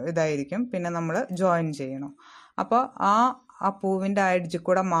 ഇതായിരിക്കും. പിന്നെ നമ്മൾ ജോയിൻ ചെയ്യണം. അപ്പോൾ ആ പൂവിൻ്റെ എഡ്ജിൽ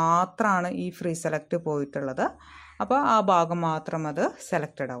കൂടെ മാത്രമാണ് ഈ ഫ്രീ സെലക്ട് പോയിട്ടുള്ളത്. അപ്പോൾ ആ ഭാഗം മാത്രം അത്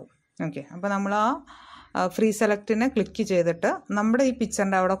സെലക്റ്റഡ് ആവും. ഓക്കെ, അപ്പോൾ നമ്മൾ ആ ഫ്രീ സെലക്റ്റിനെ ക്ലിക്ക് ചെയ്തിട്ട് നമ്മുടെ ഈ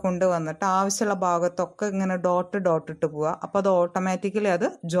പിക്ചറിൻ്റെ അവിടെ കൊണ്ടുവന്നിട്ട് ആവശ്യമുള്ള ഭാഗത്തൊക്കെ ഇങ്ങനെ ഡോട്ട് ഇട്ട് പോവുക. അപ്പോൾ അത് ഓട്ടോമാറ്റിക്കലി അത്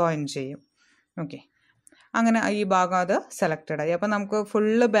ജോയിൻ ചെയ്യും. ഓക്കെ, അങ്ങനെ ഈ ഭാഗം അത് സെലക്റ്റഡ് ആയി. അപ്പോൾ നമുക്ക്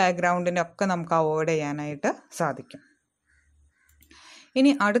ഫുള്ള് ബാക്ക്ഗ്രൗണ്ടിൻ്റെ ഒക്കെ നമുക്ക് അവോയ്ഡ് ചെയ്യാനായിട്ട് സാധിക്കും.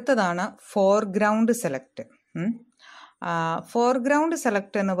 ഇനി അടുത്തതാണ് ഫോർഗ്രൗണ്ട് സെലക്ട്. ഫോർഗ്രൗണ്ട്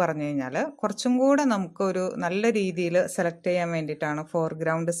സെലക്ട് എന്ന് പറഞ്ഞു കഴിഞ്ഞാൽ കുറച്ചും കൂടെ നമുക്കൊരു നല്ല രീതിയിൽ സെലക്ട് ചെയ്യാൻ വേണ്ടിയിട്ടാണ്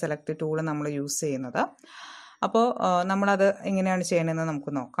ഫോർഗ്രൗണ്ട് സെലക്ട് ടൂൾ നമ്മൾ യൂസ് ചെയ്യുന്നത്. അപ്പോൾ നമ്മളത് എങ്ങനെയാണ് ചെയ്യണമെന്ന്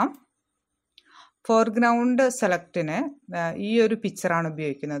നമുക്ക് നോക്കാം. ഫോർഗ്രൗണ്ട് സെലക്റ്റിന് ഈ ഒരു പിക്ചറാണ്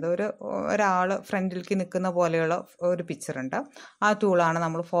ഉപയോഗിക്കുന്നത്. ഒരാൾ ഫ്രണ്ടിലേക്ക് നിൽക്കുന്ന പോലെയുള്ള ഒരു പിക്ചറുണ്ട്. ആ ടൂളാണ്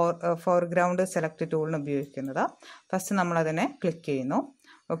നമ്മൾ ഫോർഗ്രൗണ്ട് സെലക്ട് ടൂളിന് ഉപയോഗിക്കുന്നത്. ഫസ്റ്റ് നമ്മളതിനെ ക്ലിക്ക് ചെയ്യുന്നു.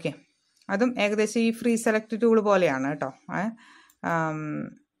 ഓക്കെ, അതും ഏകദേശം ഈ ഫ്രീ സെലക്ട് ടൂൾ പോലെയാണ് കേട്ടോ.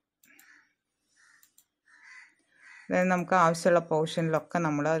 നമുക്ക് ആവശ്യമുള്ള പോർഷനിലൊക്കെ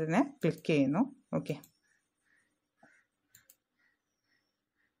നമ്മൾ അതിനെ ക്ലിക്ക് ചെയ്യുന്നു. ഓക്കെ,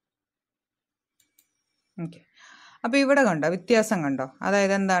 അപ്പോൾ ഇവിടെ കണ്ടോ വ്യത്യാസം കണ്ടോ?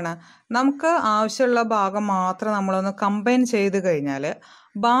 അതായത് എന്താണ്, നമുക്ക് ആവശ്യമുള്ള ഭാഗം മാത്രം നമ്മളൊന്ന് കമ്പൈൻ ചെയ്ത് കഴിഞ്ഞാൽ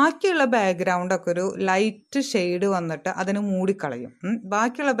ബാക്കിയുള്ള ബാക്ക്ഗ്രൗണ്ടൊക്കെ ഒരു ലൈറ്റ് ഷെയ്ഡ് വന്നിട്ട് അതിന് മൂടിക്കളയും.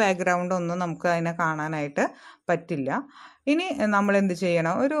 ബാക്കിയുള്ള ബാക്ക്ഗ്രൗണ്ട് ഒന്നും നമുക്ക് അതിനെ കാണാനായിട്ട് പറ്റില്ല. ഇനി നമ്മൾ എന്ത്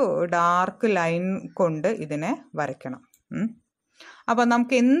ചെയ്യണം, ഒരു ഡാർക്ക് ലൈൻ കൊണ്ട് ഇതിനെ വരയ്ക്കണം. അപ്പം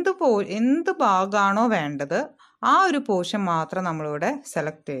നമുക്ക് എന്ത് ഭാഗമാണോ വേണ്ടത് ആ ഒരു പോർഷൻ മാത്രം നമ്മളിവിടെ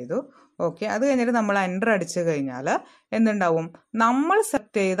സെലക്ട് ചെയ്തു. ഓക്കെ, അത് കഴിഞ്ഞിട്ട് നമ്മൾ എൻ്റർ അടിച്ചു കഴിഞ്ഞാൽ എന്തുണ്ടാവും, നമ്മൾ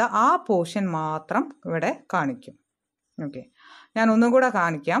സെലക്ട് ചെയ്ത ആ പോർഷൻ മാത്രം ഇവിടെ കാണിക്കും. ഓക്കെ, ഞാൻ ഒന്നും കൂടെ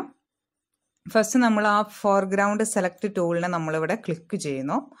കാണിക്കാം. ഫസ്റ്റ് നമ്മൾ ആ ഫോർഗ്രൗണ്ട് സെലക്ട് ടൂളിനെ നമ്മളിവിടെ ക്ലിക്ക്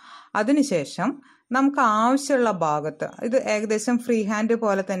ചെയ്യുന്നു. അതിനുശേഷം നമുക്ക് ആവശ്യമുള്ള ഭാഗത്ത്, ഇത് ഏകദേശം ഫ്രീ ഹാൻഡ്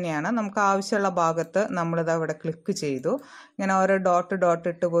പോലെ തന്നെയാണ്, നമുക്ക് ആവശ്യമുള്ള ഭാഗത്ത് നമ്മളിത് അവിടെ ക്ലിക്ക് ചെയ്തു. ഇങ്ങനെ ഓരോ ഡോട്ട്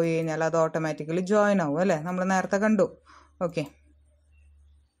ഇട്ട് പോയി കഴിഞ്ഞാൽ അത് ഓട്ടോമാറ്റിക്കലി ജോയിൻ ആവും അല്ലേ, നമ്മൾ നേരത്തെ കണ്ടു. ഓക്കെ,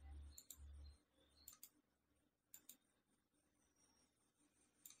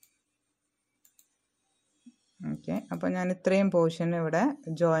 അപ്പോൾ ഞാൻ ഇത്രയും പോർഷൻ ഇവിടെ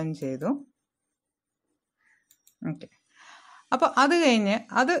ജോയിൻ ചെയ്തു. ഓക്കെ, അപ്പോൾ അത് കഴിഞ്ഞ്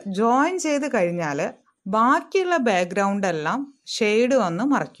അത് ജോയിൻ ചെയ്ത് കഴിഞ്ഞാൽ ബാക്കിയുള്ള ബാക്ക്ഗ്രൗണ്ട് എല്ലാം ഷെയ്ഡ് വന്ന്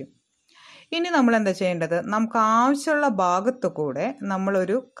മറയ്ക്കും. ഇനി നമ്മൾ എന്താ ചെയ്യേണ്ടത്, നമുക്ക് ആവശ്യമുള്ള ഭാഗത്ത് കൂടെ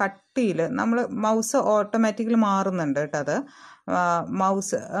നമ്മളൊരു കട്ടിയിൽ, നമ്മൾ മൗസ് ഓട്ടോമാറ്റിക്കലി മാറുന്നുണ്ട് കേട്ടോ, അത്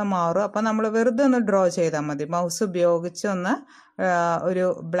മൗസ് മാറും. അപ്പോൾ നമ്മൾ വെറുതെ ഒന്ന് ഡ്രോ ചെയ്താൽ മതി, മൗസ് ഉപയോഗിച്ച് ഒന്ന് ഒരു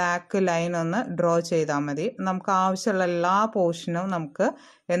ബ്ലാക്ക് ലൈൻ ഒന്ന് ഡ്രോ ചെയ്താൽ മതി. നമുക്ക് ആവശ്യമുള്ള എല്ലാ പോർഷനും നമുക്ക്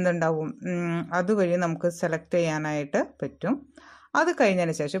എന്തുണ്ടാവും, അതുവഴി നമുക്ക് സെലക്ട് ചെയ്യാനായിട്ട് പറ്റും. അത്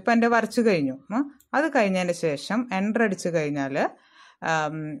കഴിഞ്ഞതിന് ശേഷം, ഇപ്പം എൻ്റെ വരച്ചു കഴിഞ്ഞു, അത് കഴിഞ്ഞതിന് ശേഷം എൻ്റർ അടിച്ചു കഴിഞ്ഞാൽ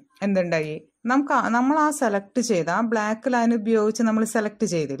എന്തുണ്ടായി, നമ്മൾ ആ സെലക്ട് ചെയ്ത ആ ബ്ലാക്ക് ലൈൻ ഉപയോഗിച്ച് നമ്മൾ സെലക്ട്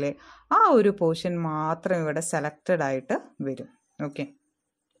ചെയ്തില്ലേ, ആ ഒരു പോർഷൻ മാത്രം ഇവിടെ സെലക്റ്റഡ് ആയിട്ട് വരും. ഓക്കെ,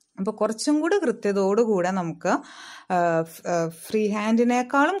 അപ്പോൾ കുറച്ചും കൂടി കൃത്യതയോടുകൂടെ നമുക്ക് ഫ്രീ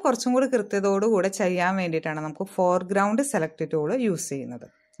ഹാൻഡിനേക്കാളും കുറച്ചും കൂടി കൃത്യതയോടുകൂടെ ചെയ്യാൻ വേണ്ടിയിട്ടാണ് നമുക്ക് ഫോർഗ്രൗണ്ട് സെലക്ട് ടൂൾ യൂസ് ചെയ്യുന്നത്.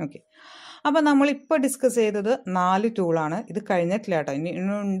 ഓക്കെ, അപ്പോൾ നമ്മളിപ്പോൾ ഡിസ്കസ് ചെയ്തത് 4 ടൂളാണ്. ഇത് കഴിഞ്ഞിട്ടില്ല കേട്ടോ,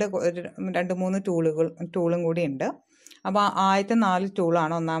 ഇനിയുണ്ട് 2-3 ടൂളും കൂടി ഉണ്ട്. അപ്പോൾ ആദ്യത്തെ 4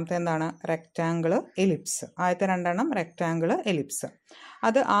 ടൂളാണ്. ഒന്നാമത്തെ എന്താണ്, റെക്റ്റാങ്കിൾ, എലിപ്സ്. ആദ്യത്തെ 2 റെക്റ്റാങ്കിൾ, എലിപ്സ്.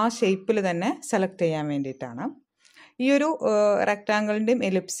 അത് ആ ഷേപ്പിൽ തന്നെ സെലക്ട് ചെയ്യാൻ വേണ്ടിയിട്ടാണ്. ഈ ഒരു റെക്റ്റാങ്കിളിൻ്റെയും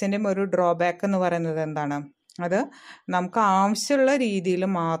എലിപ്സിൻ്റെയും ഒരു ഡ്രോബാക്ക് എന്ന് പറയുന്നത് എന്താണ്, അത് നമുക്ക് ആവശ്യമുള്ള രീതിയിൽ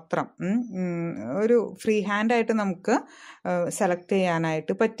മാത്രം ഒരു ഫ്രീ ഹാൻഡായിട്ട് നമുക്ക് സെലക്ട്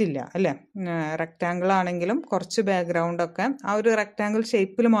ചെയ്യാനായിട്ട് പറ്റില്ല അല്ലേ. റെക്റ്റാങ്കിൾ ആണെങ്കിലും കുറച്ച് ബാക്ക്ഗ്രൗണ്ടൊക്കെ ആ ഒരു റെക്റ്റാങ്കിൾ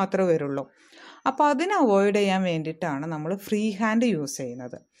ഷേപ്പിൽ മാത്രമേ വരുള്ളൂ. അപ്പോൾ അതിനെ അവോയ്ഡ് ചെയ്യാൻ വേണ്ടിയിട്ടാണ് നമ്മൾ ഫ്രീ ഹാൻഡ് യൂസ്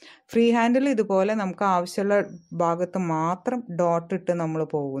ചെയ്യുന്നത്. ഫ്രീ ഹാൻഡിൽ ഇതുപോലെ നമുക്ക് ആവശ്യമുള്ള ഭാഗത്ത് മാത്രം ഡോട്ട് ഇട്ട് നമ്മൾ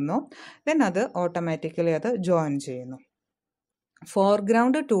പോകുന്നു. ദെൻ അത് ഓട്ടോമാറ്റിക്കലി അത് ജോയിൻ ചെയ്യുന്നു.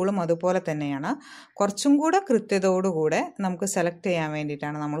 ഫോർഗ്രൗണ്ട് ടൂളും അതുപോലെ തന്നെയാണ്. കുറച്ചും കൂടെ കൃത്യതയോടുകൂടെ നമുക്ക് സെലക്ട് ചെയ്യാൻ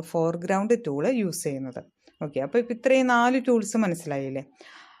വേണ്ടിയിട്ടാണ് നമ്മൾ ഫോർഗ്രൗണ്ട് ടൂൾ യൂസ് ചെയ്യുന്നത്. ഓക്കെ, അപ്പോൾ ഇപ്പം ഇത്രയും 4 ടൂൾസ് മനസ്സിലായില്ലേ.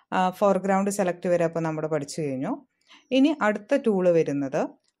 ഫോർഗ്രൗണ്ട് സെലക്ട് വരെ അപ്പോൾ നമ്മൾ പഠിച്ചു കഴിഞ്ഞു. ഇനി അടുത്ത ടൂള് വരുന്നത്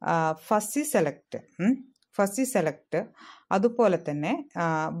ഫസി സെലക്ട്, അതുപോലെ തന്നെ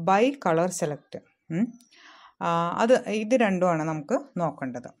ബൈ കളർ സെലക്ട്. ഇത് രണ്ടുമാണ് നമുക്ക്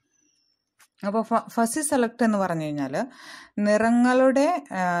നോക്കേണ്ടത്. അപ്പോൾ ഫസി സെലക്ട് എന്ന് പറഞ്ഞു കഴിഞ്ഞാൽ നിറങ്ങളുടെ,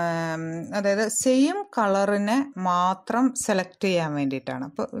 അതായത് സെയിം കളറിനെ മാത്രം സെലക്ട് ചെയ്യാൻ വേണ്ടിയിട്ടാണ്.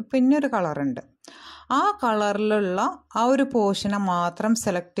 അപ്പോൾ പിന്നൊരു കളറുണ്ട്, ആ കളറിലുള്ള ആ ഒരു പോർഷനെ മാത്രം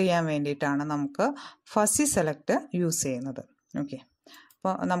സെലക്ട് ചെയ്യാൻ വേണ്ടിയിട്ടാണ് നമുക്ക് ഫസി സെലക്ട് യൂസ് ചെയ്യുന്നത്. ഓക്കെ,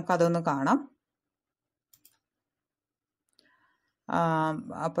 അപ്പോൾ നമുക്കതൊന്ന് കാണാം.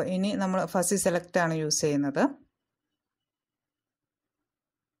 അപ്പോൾ ഇനി നമ്മൾ ഫസി സെലക്ട് ആണ് യൂസ് ചെയ്യുന്നത്.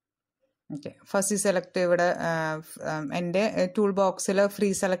 ഓക്കെ, ഫസി സെലക്ട് ഇവിടെ എൻ്റെ ടൂൾ ബോക്സിൽ ഫ്രീ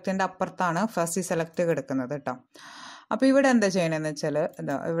സെലക്ടിൻ്റെ അപ്പുറത്താണ് ഫസി സെലക്ട് കിടക്കുന്നത് കേട്ടോ. അപ്പോൾ ഇവിടെ എന്താ ചെയ്യണമെന്ന് വെച്ചാൽ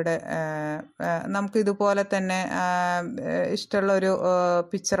ഇവിടെ നമുക്ക് ഇതുപോലെ തന്നെ ഇഷ്ടമുള്ളൊരു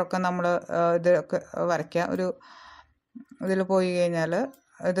പിക്ചറൊക്കെ നമ്മൾ ഇതൊക്കെ വരയ്ക്കുക. ഒരു ഇതിൽ പോയി കഴിഞ്ഞാൽ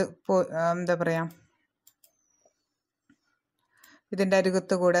ഇത് എന്താ പറയുക, ഇതിൻ്റെ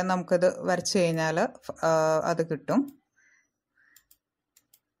അരികത്ത് കൂടെ നമുക്കിത് വരച്ച് കഴിഞ്ഞാൽ അത് കിട്ടും.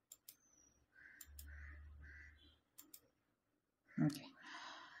 ഓക്കെ,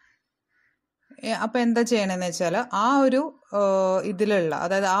 അപ്പോൾ എന്താ ചെയ്യണമെന്ന് വെച്ചാൽ ആ ഒരു ഇതിലുള്ള,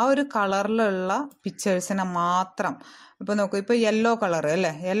 അതായത് ആ ഒരു കളറിലുള്ള പിക്ചേഴ്സിനെ മാത്രം, ഇപ്പോൾ നോക്കൂ, ഇപ്പോൾ യെല്ലോ കളർ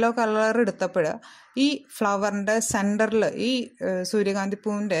അല്ലേ, യെല്ലോ കളർ എടുത്തപ്പോൾ ഈ ഫ്ലവറിൻ്റെ സെൻറ്ററിൽ, ഈ സൂര്യകാന്തി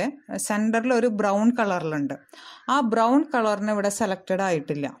പൂവിൻ്റെ സെൻറ്ററിൽ ഒരു ബ്രൗൺ കളറിലുണ്ട്. ആ ബ്രൗൺ കളറിന് ഇവിടെ സെലക്റ്റഡ്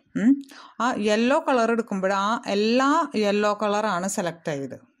ആയിട്ടില്ല. ആ യെല്ലോ കളർ എടുക്കുമ്പോൾ ആ എല്ലാ യെല്ലോ കളറാണ് സെലക്ട്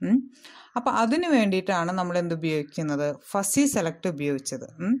ആയത്. അപ്പോൾ അതിന് വേണ്ടിയിട്ടാണ് നമ്മൾ എന്ത് ഉപയോഗിക്കുന്നത്, ഫസി സെലക്ട് ഉപയോഗിച്ചത്.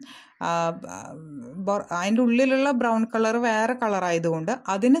 അതിൻ്റെ ഉള്ളിലുള്ള ബ്രൗൺ കളർ വേറെ കളറായതുകൊണ്ട്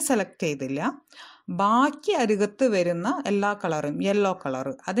അതിനെ സെലക്ട് ചെയ്തില്ല. ബാക്കി അരികത്ത് വരുന്ന എല്ലാ കളറും, യെല്ലോ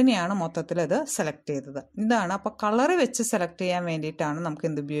കളറ്, അതിനെയാണ് മൊത്തത്തിൽ അത് സെലക്ട് ചെയ്തത്. ഇതാണ് അപ്പോൾ കളറ് വെച്ച് സെലക്ട് ചെയ്യാൻ വേണ്ടിയിട്ടാണ് നമുക്ക്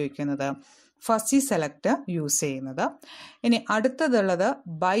എന്ത് ഉപയോഗിക്കുന്നത്, ഫസി സെലക്ട് യൂസ് ചെയ്യുന്നത്. ഇനി അടുത്തതുള്ളത്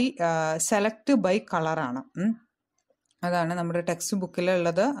സെലക്ട് ബൈ കളറാണ്. അതാണ് നമ്മുടെ ടെക്സ്റ്റ്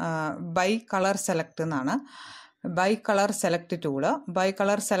ബുക്കിലുള്ളത് ബൈ കളർ സെലക്ട് എന്നാണ്. By colour select tool. By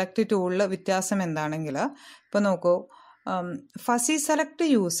colour select ടൂളിൽ വ്യത്യാസം എന്താണെങ്കിൽ, ഇപ്പോൾ നോക്കൂ, ഫസി സെലക്ട്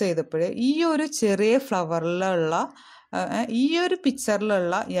യൂസ് ചെയ്തപ്പോൾ ഈ ഒരു ചെറിയ ഫ്ലവറിലുള്ള ഈ ഒരു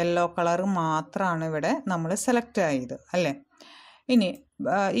പിക്ചറിലുള്ള യെല്ലോ കളർ മാത്രമാണ് ഇവിടെ നമ്മൾ സെലക്ട് ആയത് അല്ലേ. ഇനി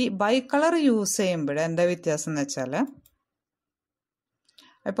ഈ ബൈ കളർ യൂസ് ചെയ്യുമ്പോൾ എന്താ വ്യത്യാസം എന്ന് വെച്ചാൽ,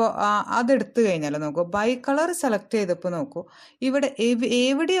 ഇപ്പോൾ അതെടുത്തു കഴിഞ്ഞാൽ നോക്കൂ, ബൈ കളർ സെലക്ട് ചെയ്തപ്പോൾ നോക്കൂ, ഇവിടെ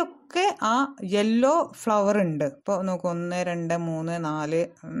എവിടെയൊക്കെ ആ യെല്ലോ ഫ്ലവർ ഉണ്ട്. ഇപ്പോൾ നോക്കൂ, 1, 2, 3, 4,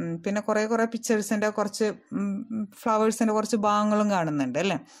 പിന്നെ കുറേ പിക്ചേഴ്സിൻ്റെ കുറച്ച് ഫ്ലവേഴ്സിൻ്റെ കുറച്ച് ഭാഗങ്ങളും കാണുന്നുണ്ട്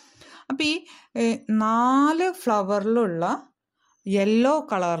അല്ലേ. അപ്പോൾ ഈ 4 ഫ്ലവറിലുള്ള യെല്ലോ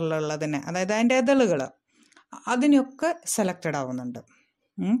കളറിലുള്ളതിനെ, അതായത് അതിൻ്റെ ഇതളുകൾ, അതിനൊക്കെ സെലക്റ്റഡ് ആവുന്നുണ്ട്.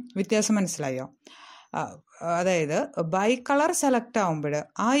 വ്യത്യാസം മനസ്സിലായോ? അതായത് ബൈ കളർ സെലക്ട് ആവുമ്പോൾ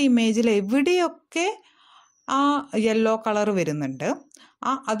ആ ഇമേജിൽ എവിടെയൊക്കെ ആ യെല്ലോ കളർ വരുന്നുണ്ട്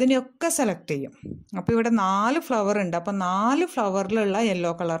അതിനെയൊക്കെ സെലക്ട് ചെയ്യും. അപ്പോൾ ഇവിടെ 4 ഫ്ലവർ ഉണ്ട്, അപ്പോൾ 4 ഫ്ലവറിലുള്ള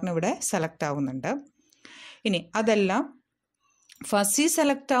യെല്ലോ കളറിന് ഇവിടെ സെലക്ട് ആവുന്നുണ്ട്. ഇനി അതെല്ലാം ഫസി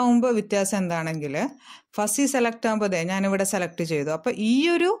സെലക്ട് ആവുമ്പോൾ വ്യത്യാസം എന്താണെങ്കിൽ, ഫസി സെലക്ട് ആകുമ്പോൾ ഞാനിവിടെ സെലക്ട് ചെയ്തു, അപ്പോൾ ഈ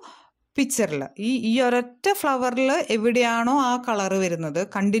ഒരു പിക്ചറിൽ ഈ ഒരൊറ്റ ഫ്ലവറിൽ എവിടെയാണോ ആ കളർ വരുന്നത്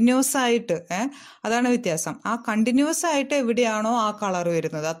കണ്ടിന്യൂസ് ആയിട്ട്, അതാണ് വ്യത്യാസം. ആ കണ്ടിന്യൂസ് ആയിട്ട് എവിടെയാണോ ആ കളർ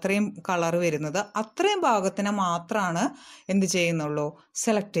വരുന്നത്, അത്രയും കളർ വരുന്നത്, അത്രയും ഭാഗത്തിനെ മാത്രമാണ് എന്ത് ചെയ്യുന്നുള്ളൂ,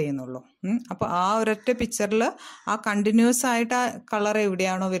 സെലക്ട് ചെയ്യുന്നുള്ളൂ. അപ്പോൾ ആ ഒരൊറ്റ പിക്ചറിൽ ആ കണ്ടിന്യൂസ് ആയിട്ട് ആ കളർ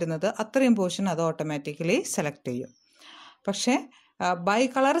എവിടെയാണോ വരുന്നത് അത്രയും പോർഷൻ അത് ഓട്ടോമാറ്റിക്കലി സെലക്ട് ചെയ്യും. പക്ഷേ ബൈ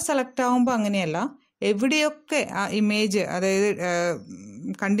കളർ സെലക്ട് ആകുമ്പോൾ അങ്ങനെയല്ല. എവിടെയൊക്കെ ആ ഇമേജ്, അതായത്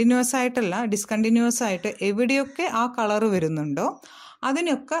കണ്ടിന്യൂസ് ആയിട്ടല്ല ഡിസ്കണ്ടിന്യൂസ് ആയിട്ട് എവിടെയൊക്കെ ആ കളർ വരുന്നുണ്ടോ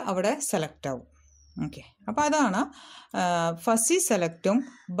അതിനൊക്കെ അവിടെ സെലക്ട് ആവും. ഓക്കെ, അപ്പോൾ അതാണ് ഫസി സെലക്റ്റും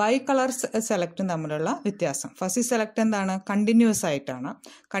ബൈ കളർ സെലക്റ്റും തമ്മിലുള്ള വ്യത്യാസം. ഫസി സെലക്ട് എന്താണ്, കണ്ടിന്യൂസ് ആയിട്ടാണ്,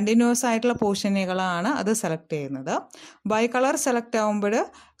 കണ്ടിന്യൂസ് ആയിട്ടുള്ള പോർഷനുകളാണ് അത് സെലക്ട് ചെയ്യുന്നത്. ബൈ കളർ സെലക്ട് ആകുമ്പോൾ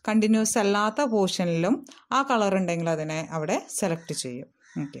കണ്ടിന്യൂസ് അല്ലാത്ത പോർഷനിലും ആ കളർ ഉണ്ടെങ്കിൽ അതിനെ അവിടെ സെലക്ട് ചെയ്യും.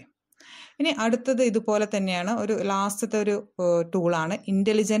 ഓക്കെ, ഇനി അടുത്തത് ഇതുപോലെ തന്നെയാണ്. ഒരു ലാസ്റ്റത്തെ ഒരു ടൂളാണ്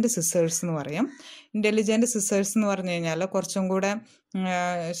ഇൻ്റലിജൻറ്റ് സിസേഴ്സ് എന്ന് പറയും. ഇൻ്റലിജൻറ്റ് സിസേഴ്സ് എന്ന് പറഞ്ഞു കഴിഞ്ഞാൽ കുറച്ചും കൂടെ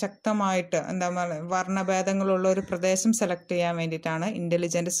ശക്തമായിട്ട് എന്താ പറയുക, വർണ്ണഭേദങ്ങളുള്ള ഒരു പ്രദേശം സെലക്ട് ചെയ്യാൻ വേണ്ടിയിട്ടാണ്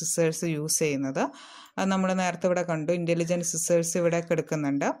ഇൻ്റലിജൻറ്റ് സിസേഴ്സ് യൂസ് ചെയ്യുന്നത്. അത് നമ്മൾ നേരത്തെ ഇവിടെ കണ്ടു. ഇൻ്റലിജൻറ്റ് സിസേഴ്സ് ഇവിടെ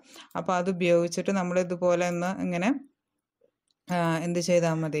എടുക്കുന്നുണ്ട്. അപ്പോൾ അത് ഉപയോഗിച്ചിട്ട് നമ്മൾ ഇതുപോലെ ഒന്ന് ഇങ്ങനെ എന്ത്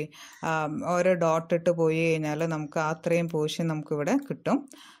ചെയ്താൽ മതി, ഓരോ ഡോട്ട് ഇട്ട് പോയി കഴിഞ്ഞാൽ നമുക്ക് അത്രയും പോർഷൻ നമുക്കിവിടെ കിട്ടും.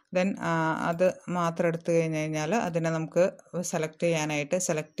 ദെൻ അത് മാത്രം എടുത്തു കഴിഞ്ഞാൽ അതിനെ നമുക്ക് സെലക്ട് ചെയ്യാനായിട്ട്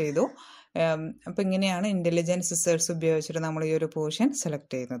സെലക്ട് ചെയ്തു. അപ്പോൾ ഇങ്ങനെയാണ് ഇൻ്റലിജൻറ്റ് സിസേഴ്സ് ഉപയോഗിച്ചിട്ട് നമ്മൾ ഈ ഒരു പോർഷൻ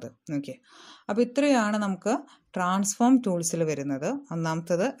സെലക്ട് ചെയ്യുന്നത്. ഓക്കെ, അപ്പോൾ ഇത്രയാണ് നമുക്ക് ട്രാൻസ്ഫോം ടൂൾസിൽ വരുന്നത്.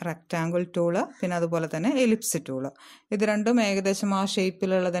 ഒന്നാമത്തത് റെക്റ്റാങ്കിൾ ടൂള്, പിന്നെ അതുപോലെ തന്നെ എലിപ്സ് ടൂള്. ഇത് രണ്ടും ഏകദേശം ആ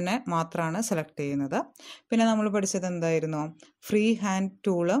ഷേപ്പിലുള്ളതിനെ മാത്രമാണ് സെലക്ട് ചെയ്യുന്നത്. പിന്നെ നമ്മൾ പഠിച്ചത് എന്തായിരുന്നു, ഫ്രീ ഹാൻഡ്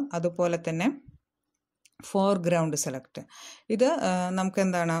ടൂള്, അതുപോലെ തന്നെ ഫോർഗ്രൗണ്ട് സെലക്ട്. ഇത് നമുക്ക്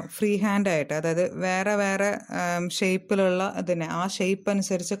എന്താണ്, ഫ്രീ ഹാൻഡ് ആയിട്ട്, അതായത് വേറെ വേറെ ഷേപ്പിലുള്ള ഇതിനെ ആ ഷേപ്പ്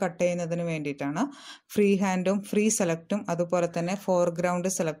അനുസരിച്ച് കട്ട് ചെയ്യുന്നതിന് വേണ്ടിയിട്ടാണ് ഫ്രീ ഹാൻഡും ഫ്രീ സെലക്റ്റും അതുപോലെ തന്നെ ഫോർഗ്രൗണ്ട്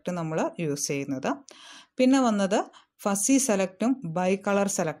സെലക്റ്റും നമ്മൾ യൂസ് ചെയ്യുന്നത്. പിന്നെ വന്നത് ഫസി സെലക്റ്റും ബൈ കളർ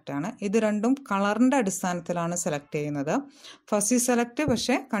സെലക്റ്റാണ്. ഇത് രണ്ടും കളറിൻ്റെ അടിസ്ഥാനത്തിലാണ് സെലക്ട് ചെയ്യുന്നത്. ഫസി സെലക്ട്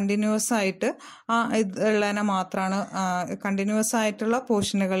പക്ഷേ കണ്ടിന്യൂസ് ആയിട്ട് ആ ഇതുള്ളതിനെ മാത്രമാണ്, കണ്ടിന്യൂസ് ആയിട്ടുള്ള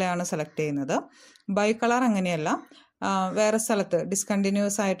പോർഷനുകളെയാണ് സെലക്ട് ചെയ്യുന്നത്. ബൈ കളർ അങ്ങനെയല്ല, വേറെ സ്ഥലത്ത്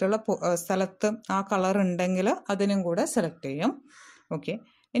ഡിസ്കണ്ടിന്യൂസ് ആയിട്ടുള്ള സ്ഥലത്ത് ആ കളർ ഉണ്ടെങ്കിൽ അതിനും കൂടെ സെലക്ട് ചെയ്യും. ഓക്കെ,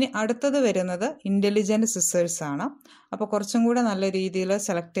 ഇനി അടുത്തത് വരുന്നത് ഇൻ്റലിജൻറ്റ് സിസേഴ്സ് ആണ്. അപ്പോൾ കുറച്ചും കൂടെ നല്ല രീതിയിൽ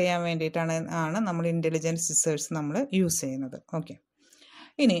സെലക്ട് ചെയ്യാൻ വേണ്ടിയിട്ടാണ് നമ്മൾ ഇൻ്റലിജൻറ്റ് സിസേഴ്സ് നമ്മൾ യൂസ് ചെയ്യുന്നത്. ഓക്കെ,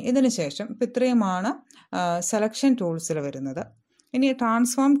 ഇനി ഇതിന് ശേഷം ഇപ്പം ഇത്രയുമാണ് സെലക്ഷൻ ടൂൾസിൽ വരുന്നത്. ഇനി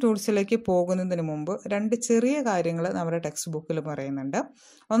ട്രാൻസ്ഫോം ടൂൾസിലേക്ക് പോകുന്നതിന് മുമ്പ് രണ്ട് ചെറിയ കാര്യങ്ങൾ നമ്മുടെ ടെക്സ്റ്റ് ബുക്കിൽ പറയുന്നുണ്ട്.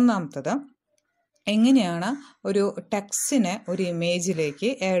 ഒന്നാമത്തത്, എങ്ങനെയാണ് ഒരു ടെക്സ്റ്റിനെ ഒരു ഇമേജിലേക്ക്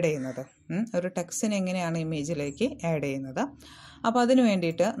ആഡ് ചെയ്യുന്നത്, ഒരു ടെക്സ്റ്റിനെ എങ്ങനെയാണ് ഇമേജിലേക്ക് ആഡ് ചെയ്യുന്നത്. അപ്പോൾ അതിന്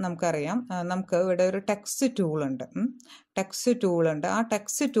വേണ്ടിയിട്ട് നമുക്കറിയാം, നമുക്ക് ഇവിടെ ഒരു ടെക്സ്റ്റ് ടൂളുണ്ട്. ആ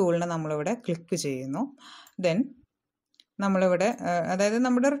ടെക്സ്റ്റ് ടൂളിനെ നമ്മളിവിടെ ക്ലിക്ക് ചെയ്യുന്നു. ദെൻ നമ്മളിവിടെ, അതായത്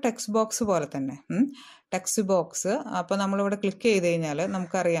നമ്മുടെ ഒരു ടെക്സ്റ്റ് ബോക്സ് പോലെ തന്നെ ടെക്സ്റ്റ് ബോക്സ്. അപ്പോൾ നമ്മളിവിടെ ക്ലിക്ക് ചെയ്ത് കഴിഞ്ഞാൽ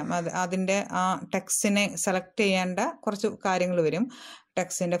നമുക്കറിയാം അതിൻ്റെ ആ ടെക്സ്റ്റിനെ സെലക്ട് ചെയ്യേണ്ട കുറച്ച് കാര്യങ്ങൾ വരും.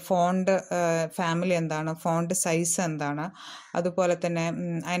 ടെക്സ്റ്റിൻ്റെ ഫോണ്ട് ഫാമിലി എന്താണ്, ഫോണ്ട് സൈസ് എന്താണ്, അതുപോലെ തന്നെ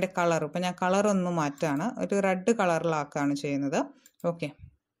അതിൻ്റെ കളർ. ഇപ്പം ഞാൻ കളറൊന്ന് മാറ്റാണ്, ഒരു റെഡ് കളറിലാക്കുകയാണ് ചെയ്യുന്നത്. ഓക്കെ,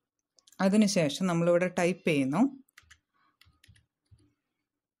 അതിനുശേഷം നമ്മളിവിടെ ടൈപ്പ് ചെയ്യുന്നു.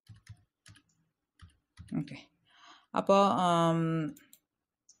 ഓക്കെ,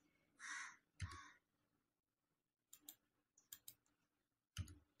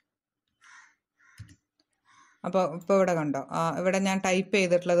 അപ്പോൾ ഇപ്പോൾ ഇവിടെ കണ്ടോ, ഇവിടെ ഞാൻ ടൈപ്പ്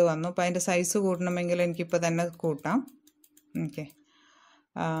ചെയ്തിട്ടുള്ളത് വന്നു. അപ്പോൾ അതിൻ്റെ സൈസ് കൂട്ടണമെങ്കിൽ എനിക്കിപ്പോൾ തന്നെ കൂട്ടാം. ഓക്കെ,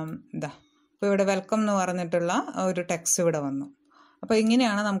 ഇപ്പോൾ ഇവിടെ വെൽക്കം എന്ന് പറഞ്ഞിട്ടുള്ള ഒരു ടെക്സ്റ്റ് ഇവിടെ വന്നു. അപ്പോൾ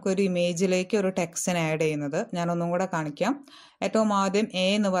ഇങ്ങനെയാണ് നമുക്കൊരു ഇമേജിലേക്ക് ഒരു ടെക്സ്റ്റിനെ ആഡ് ചെയ്യുന്നത്. ഞാനൊന്നും കൂടെ കാണിക്കാം. ഏറ്റവും ആദ്യം എ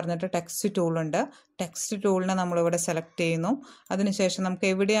എന്ന് പറഞ്ഞിട്ട് ടെക്സ്റ്റ് ടൂളുണ്ട്. ടെക്സ്റ്റ് ടൂളിനെ നമ്മളിവിടെ സെലക്ട് ചെയ്യുന്നു. അതിനുശേഷം നമുക്ക്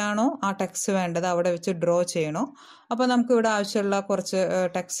എവിടെയാണോ ആ ടെക്സ്റ്റ് വേണ്ടത് അവിടെ വെച്ച് ഡ്രോ ചെയ്യണോ. അപ്പോൾ നമുക്കിവിടെ ആവശ്യമുള്ള കുറച്ച്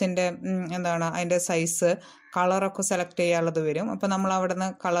ടെക്സ്റ്റിൻ്റെ അതിൻ്റെ സൈസ്, കളറൊക്കെ സെലക്ട് ചെയ്യാനുള്ളത് വരും. അപ്പോൾ നമ്മൾ അവിടെ നിന്ന്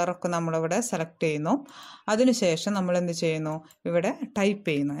കളറൊക്കെ നമ്മളിവിടെ സെലക്ട് ചെയ്യുന്നു. അതിനുശേഷം നമ്മൾ എന്ത് ചെയ്യുന്നു, ഇവിടെ ടൈപ്പ്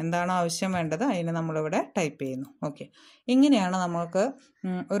ചെയ്യുന്നു. എന്താണോ ആവശ്യം വേണ്ടത് അതിന് നമ്മളിവിടെ ടൈപ്പ് ചെയ്യുന്നു. ഓക്കെ, ഇങ്ങനെയാണ് നമ്മൾക്ക്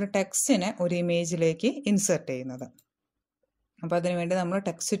ഒരു ടെക്സ്റ്റിനെ ഒരു ഇമേജിലേക്ക് ഇൻസേർട്ട് ചെയ്യുന്നത്. അപ്പോൾ അതിനുവേണ്ടി നമ്മൾ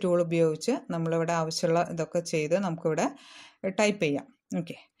ടെക്സ്റ്റ് ടൂൾ ഉപയോഗിച്ച് നമ്മളിവിടെ ആവശ്യമുള്ള ഇതൊക്കെ ചെയ്ത് നമുക്കിവിടെ ടൈപ്പ് ചെയ്യാം.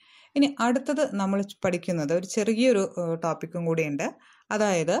 ഓക്കെ, ഇനി അടുത്തത് നമ്മൾ പഠിക്കുന്നത് ഒരു ചെറിയൊരു ടോപ്പിക്കും കൂടിയുണ്ട്.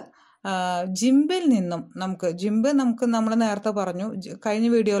 അതായത് ജിംപിൽ നിന്നും ജിംപ് നമ്മൾ നേരത്തെ പറഞ്ഞു, കഴിഞ്ഞ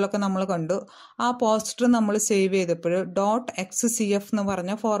വീഡിയോയിലൊക്കെ നമ്മൾ കണ്ടു. ആ പോസ്റ്റർ നമ്മൾ സേവ് ചെയ്തപ്പോൾ .xcf എന്ന്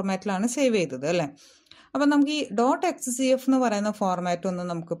പറഞ്ഞ ഫോർമാറ്റിലാണ് സേവ് ചെയ്തത് അല്ലേ. അപ്പം നമുക്ക് ഈ .xcf എന്ന് പറയുന്ന ഫോർമാറ്റ് ഒന്നും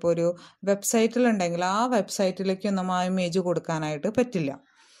നമുക്കിപ്പോൾ ഒരു വെബ്സൈറ്റിലുണ്ടെങ്കിൽ ആ വെബ്സൈറ്റിലേക്കൊന്നും ആ ഇമേജ് കൊടുക്കാനായിട്ട് പറ്റില്ല.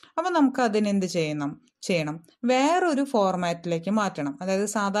 അപ്പം നമുക്ക് അതിനെന്ത് ചെയ്യണം വേറൊരു ഫോർമാറ്റിലേക്ക് മാറ്റണം.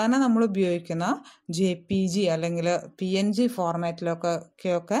 സാധാരണ നമ്മൾ ഉപയോഗിക്കുന്ന JPG അല്ലെങ്കിൽ PNG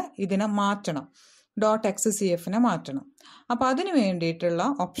ഫോർമാറ്റിലൊക്കെ ഇതിനെ മാറ്റണം, .xcfനെ മാറ്റണം. അപ്പോൾ അതിന് വേണ്ടിയിട്ടുള്ള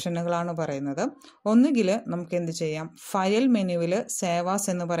ഓപ്ഷനുകളാണ് പറയുന്നത്. ഒന്നുകിൽ നമുക്ക് എന്ത് ചെയ്യാം, ഫയൽ മെനുവിൽ സേവ് ആസ്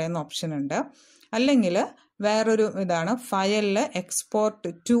എന്ന് പറയുന്ന ഓപ്ഷൻ ഉണ്ട്, അല്ലെങ്കിൽ വേറൊരു ഇതാണ് ഫയലിൽ എക്സ്പോർട്ട്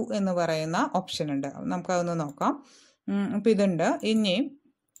ടു എന്ന് പറയുന്ന ഓപ്ഷൻ ഉണ്ട്. നമുക്കതൊന്ന് നോക്കാം. അപ്പോൾ ഇതുണ്ട്. ഇനി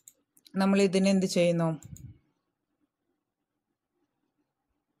നമ്മൾ ഇതിനെന്ത് ചെയ്യുന്നു,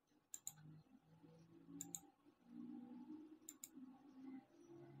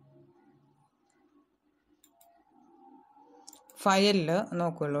 ഫയലിൽ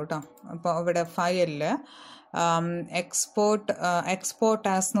നോക്കുള്ളൂ കേട്ടോ. അപ്പോൾ ഇവിടെ ഫയലിൽ എക്സ്പോർട്ട്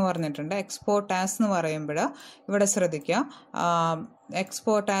ആസ് എന്ന് പറഞ്ഞിട്ടുണ്ട്. എക്സ്പോർട്ട് ആസ് എന്ന് പറയുമ്പോൾ ഇവിടെ ശ്രദ്ധിക്കുക,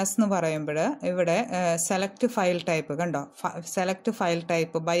 എക്സ്പോർട്ട് ആസ് എന്ന് പറയുമ്പോൾ ഇവിടെ സെലക്ട് ഫയൽ ടൈപ്പ് കണ്ടോ, select file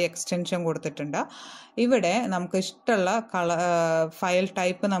type by extension കൊടുത്തിട്ടുണ്ട്. ഇവിടെ നമുക്ക് ഇഷ്ടമുള്ള ഫയൽ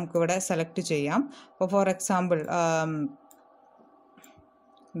ടൈപ്പ് നമുക്കിവിടെ സെലക്ട് ചെയ്യാം. അപ്പോൾ ഫോർ എക്സാമ്പിൾ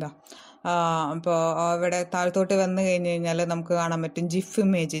അപ്പോൾ ഇവിടെ താഴത്തോട്ട് വന്നു കഴിഞ്ഞാൽ നമുക്ക് കാണാൻ പറ്റും ജിഫ്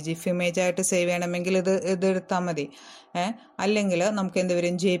ഇമേജ് ആയിട്ട് സേവ് ചെയ്യണമെങ്കിൽ ഇതെടുത്താൽ മതി. അല്ലെങ്കിൽ നമുക്ക് എന്ത്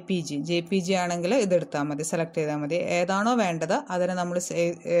വരും, JPG ആണെങ്കിൽ ഇതെടുത്താൽ മതി, സെലക്ട് ചെയ്താൽ മതി. ഏതാണോ വേണ്ടത് അതിനെ നമ്മൾ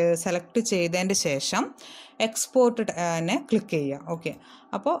സെലക്ട് ചെയ്തതിൻ്റെ ശേഷം എക്സ്പോർട്ടിനെ ക്ലിക്ക് ചെയ്യുക. ഓക്കെ,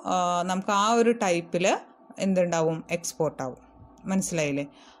 അപ്പോൾ നമുക്ക് ആ ഒരു ടൈപ്പിൽ എന്തുണ്ടാവും, എക്സ്പോർട്ട് ആവും. മനസ്സിലായില്ലേ?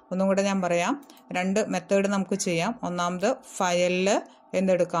 ഒന്നും കൂടെ ഞാൻ പറയാം. 2 മെത്തേഡ് നമുക്ക് ചെയ്യാം. ഒന്നാമത് ഫയലിൽ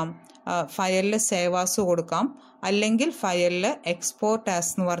എന്തെടുക്കാം, ഫയലിൽ സേവ് ആസ് കൊടുക്കാം, അല്ലെങ്കിൽ ഫയലിൽ എക്സ്പോർട്ട്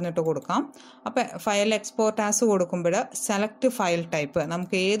ആസ് എന്ന് പറഞ്ഞിട്ട് കൊടുക്കാം. അപ്പോൾ ഫയൽ എക്സ്പോർട്ട് ആസ് കൊടുക്കുമ്പോൾ സെലക്ട് ഫയൽ ടൈപ്പ്,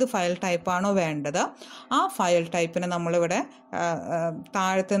 നമുക്ക് ഏത് ഫയൽ ടൈപ്പാണോ വേണ്ടത് ആ ഫയൽ ടൈപ്പിനെ നമ്മളിവിടെ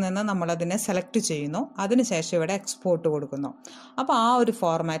താഴത്ത് നിന്ന് നമ്മളതിനെ സെലക്ട് ചെയ്യുന്നു. അതിനുശേഷം ഇവിടെ എക്സ്പോർട്ട് കൊടുക്കുന്നു. അപ്പോൾ ആ ഒരു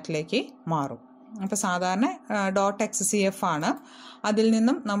ഫോർമാറ്റിലേക്ക് മാറും. അപ്പോൾ സാധാരണ .xcf ആണ്. അതിൽ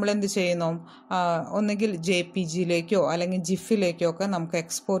നിന്നും നമ്മൾ എന്ത് ചെയ്യുന്നു, ഒന്നുകിൽ JPGയിലേക്കോ അല്ലെങ്കിൽ ജിഫിലേക്കോ ഒക്കെ നമുക്ക്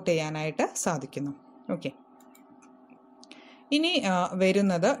എക്സ്പോർട്ട് ചെയ്യാനായിട്ട് സാധിക്കുന്നു. ഓക്കെ, ഇനി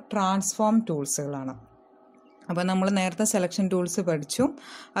വരുന്നത് ട്രാൻസ്ഫോം ടൂൾസുകളാണ്. അപ്പോൾ നമ്മൾ നേരത്തെ സെലക്ഷൻ ടൂൾസ് പഠിച്ചു.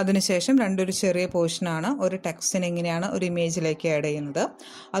 അതിനുശേഷം ഒരു ചെറിയ പോർഷനാണ് ഒരു ടെക്സ്റ്റിനെ എങ്ങനെയാണ് ഒരു ഇമേജിലേക്ക് ആഡ് ചെയ്യുന്നത്,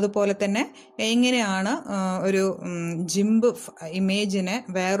 അതുപോലെ തന്നെ എങ്ങനെയാണ് ഒരു GIMP ഇമേജിനെ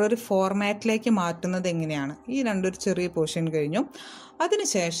വേറൊരു ഫോർമാറ്റിലേക്ക് മാറ്റുന്നത് എങ്ങനെയാണ്. ഈ ഒരു ചെറിയ പോർഷൻ കഴിഞ്ഞു.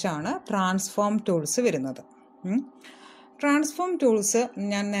 അതിനുശേഷമാണ് ട്രാൻസ്ഫോം ടൂൾസ് വരുന്നത്. ട്രാൻസ്ഫോം ടൂൾസ്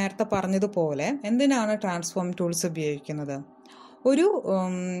ഞാൻ നേരത്തെ പറഞ്ഞതുപോലെ എന്തിനാണ് ട്രാൻസ്ഫോം ടൂൾസ് ഉപയോഗിക്കുന്നത്, ഒരു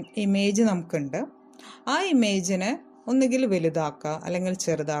ഇമേജ് നമുക്കുണ്ട്, ആ ഇമേജിനെ ഒന്നുകിൽ വലുതാക്കുക അല്ലെങ്കിൽ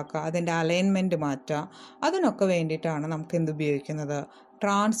ചെറുതാക്കുക, അതിൻ്റെ അലൈൻമെൻറ്റ് മാറ്റുക, അതിനൊക്കെ വേണ്ടിയിട്ടാണ് നമുക്ക് എന്ത് ഉപയോഗിക്കുന്നത്,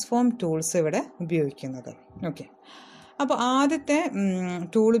 ട്രാൻസ്ഫോം ടൂൾസ് ഇവിടെ ഉപയോഗിക്കുന്നത്. ഓക്കെ, അപ്പോൾ ആദ്യത്തെ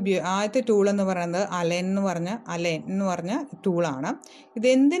ടൂൾ എന്ന് പറയുന്നത് അലൈൻ എന്ന് പറഞ്ഞ ടൂളാണ്.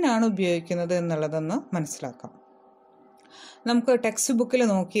 ഇതെന്തിനാണ് ഉപയോഗിക്കുന്നത് എന്നുള്ളതൊന്ന് മനസ്സിലാക്കാം. നമുക്ക് ടെക്സ്റ്റ് ബുക്കിൽ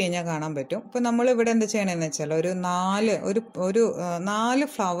നോക്കി കഴിഞ്ഞാൽ കാണാൻ പറ്റും. ഇപ്പോൾ നമ്മളിവിടെ എന്ത് ചെയ്യണമെന്ന് വെച്ചാൽ ഒരു 4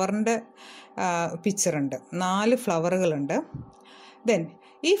 ഫ്ലവറിൻ്റെ പിക്ചറുണ്ട്, 4 ഫ്ലവറുകളുണ്ട്. ദെൻ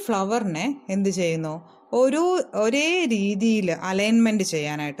ഈ ഫ്ലവറിനെ എന്ത് ചെയ്യുന്നു, ഒരേ രീതിയിൽ അലൈൻമെൻറ്റ്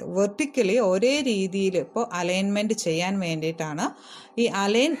ചെയ്യാനായിട്ട്, വെർട്ടിക്കലി ഒരേ രീതിയിൽ ഇപ്പോൾ അലൈൻമെൻറ്റ് ചെയ്യാൻ വേണ്ടിയിട്ടാണ് ഈ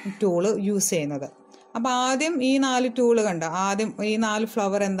അലൈൻ ടൂള് യൂസ് ചെയ്യുന്നത്. അപ്പോൾ ആദ്യം ഈ 4 ടൂള് കണ്ട, ആദ്യം ഈ 4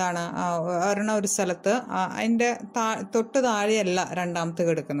 ഫ്ലവർ എന്താണ്, ഒരെണ്ണം ഒരു സ്ഥലത്ത് അതിൻ്റെ തൊട്ട് താഴെയല്ല രണ്ടാമത്തെ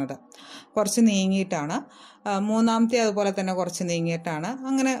കിടക്കുന്നത്, കുറച്ച് നീങ്ങിയിട്ടാണ്. മൂന്നാമത്തെ അതുപോലെ തന്നെ കുറച്ച് നീങ്ങിയിട്ടാണ്,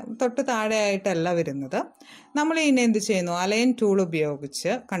 അങ്ങനെ തൊട്ട് താഴെയായിട്ടല്ല വരുന്നത്. നമ്മൾ ഇതിനെ എന്ത് ചെയ്യുന്നു, അലൈൻ ടൂൾ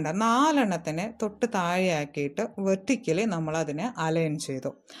ഉപയോഗിച്ച് കണ്ട 4 എണ്ണത്തിനെ തൊട്ട് താഴെയാക്കിയിട്ട് വെർട്ടിക്കലി നമ്മളതിനെ അലൈൻ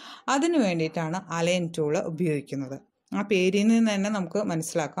ചെയ്തു. അതിനു വേണ്ടിയിട്ടാണ് അലൈൻ ടൂള് ഉപയോഗിക്കുന്നത്. ആ പേരിൽ നിന്ന് തന്നെ നമുക്ക്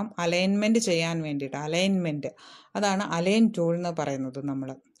മനസ്സിലാക്കാം, അലൈൻമെൻറ്റ് ചെയ്യാൻ വേണ്ടിയിട്ട്, അതാണ് അലൈൻ ടൂൾ എന്ന് പറയുന്നത് നമ്മൾ.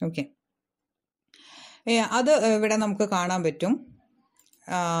 ഓക്കെ, അത് ഇവിടെ നമുക്ക് കാണാൻ പറ്റും.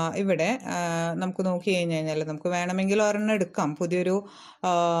 ഇവിടെ നമുക്ക് നോക്കി കഴിഞ്ഞാൽ നമുക്ക് വേണമെങ്കിൽ ഒരെണ്ണം എടുക്കാം.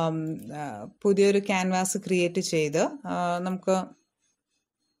 പുതിയൊരു ക്യാൻവാസ് ക്രിയേറ്റ് ചെയ്ത് നമുക്ക്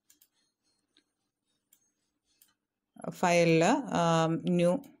ഫയലിൽ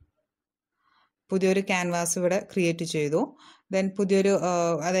പുതിയൊരു ക്യാൻവാസ് ഇവിടെ ക്രിയേറ്റ് ചെയ്തു. ദെൻ പുതിയൊരു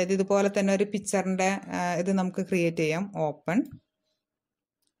അതായത് ഇതുപോലെ തന്നെ ഒരു പിക്ചറിൻ്റെ ഇത് നമുക്ക് ക്രിയേറ്റ് ചെയ്യാം. ഓപ്പൺ,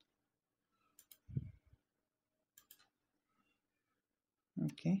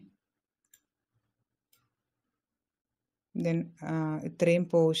 ഓക്കെ, ദെൻ ഇത്രയും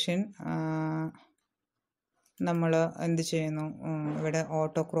പോർഷൻ നമ്മൾ എന്ത് ചെയ്യുന്നു, ഇവിടെ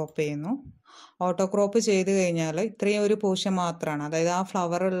ഓട്ടോ ക്രോപ്പ് ചെയ്യുന്നു. ഓട്ടോ ക്രോപ്പ് ചെയ്ത് കഴിഞ്ഞാൽ ഇത്രയും ഒരു പോർഷൻ മാത്രമാണ്, അതായത് ആ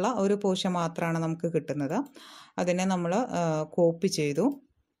ഫ്ലവറുള്ള ഒരു പോർഷൻ മാത്രമാണ് നമുക്ക് കിട്ടുന്നത്. അതിനെ നമ്മൾ കോപ്പി ചെയ്തു.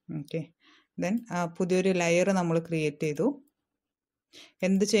 ഓക്കെ, ദെൻ പുതിയൊരു ലെയർ നമ്മൾ ക്രിയേറ്റ് ചെയ്തു.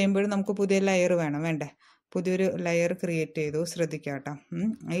 എന്ത് ചെയ്യുമ്പോഴും നമുക്ക് പുതിയ ലെയർ വേണ്ടേ? പുതിയൊരു ലെയർ ക്രിയേറ്റ് ചെയ്തു. ശ്രദ്ധിക്കാട്ടോ,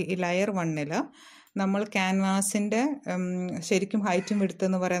 ഈ ലെയർ 1 നമ്മൾ ക്യാൻവാസിൻ്റെ ശരിക്കും ഹൈറ്റും വിഡ്ത്ത്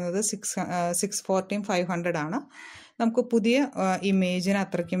എന്ന് പറയുന്നത് 640 500 ആണ്. നമുക്ക് പുതിയ ഇമേജിന്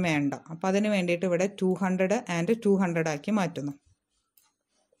അത്രയ്ക്കും വേണ്ട. അപ്പം അതിന് വേണ്ടിയിട്ട് ഇവിടെ 200 ആൻഡ് 200 ആക്കി മാറ്റുന്നു.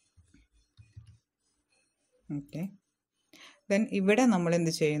 ഓക്കെ, ദെൻ ഇവിടെ നമ്മൾ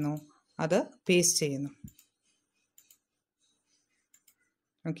എന്ത് ചെയ്യുന്നു, അത് പേസ്റ്റ് ചെയ്യുന്നു.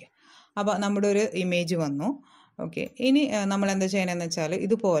 ഓക്കെ, അപ്പോൾ നമ്മുടെ ഒരു ഇമേജ് വന്നു. ഓക്കെ, ഇനി നമ്മൾ എന്താ ചെയ്യണമെന്ന് വെച്ചാൽ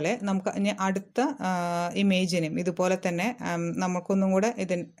ഇതുപോലെ നമുക്ക് ഇനി അടുത്ത ഇമേജിനും ഇതുപോലെ തന്നെ നമുക്കൊന്നും കൂടെ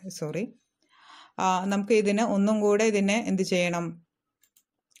നമുക്ക് ഇതിനെ ഒന്നും കൂടെ എന്ത് ചെയ്യണം,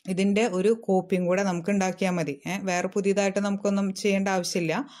 ഇതിൻ്റെ ഒരു കോപ്പിയും കൂടെ നമുക്ക് ഉണ്ടാക്കിയാൽ മതി. വേറെ പുതിയതായിട്ട് നമുക്കൊന്നും ചെയ്യേണ്ട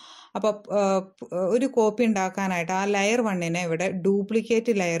ആവശ്യമില്ല. അപ്പോൾ ഒരു കോപ്പി ഉണ്ടാക്കാനായിട്ട് ആ ലെയർ 1 ഇവിടെ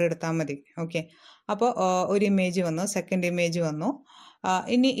ഡ്യൂപ്ലിക്കേറ്റ് ലെയർ എടുത്താൽ മതി. ഓക്കെ, അപ്പോൾ ഒരു ഇമേജ് വന്നു, സെക്കൻഡ് ഇമേജ് വന്നു.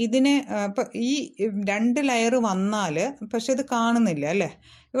 ഇനി ഇതിനെ ഇപ്പം ഈ 2 ലെയർ വന്നാൽ പക്ഷെ ഇത് കാണുന്നില്ല അല്ലേ?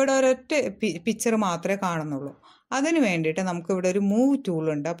 ഇവിടെ ഒരൊറ്റ പിക്ചർ മാത്രമേ കാണുന്നുള്ളൂ. അതിന് വേണ്ടിയിട്ട് നമുക്ക് ഇവിടെ ഒരു മൂവ് ടൂൾ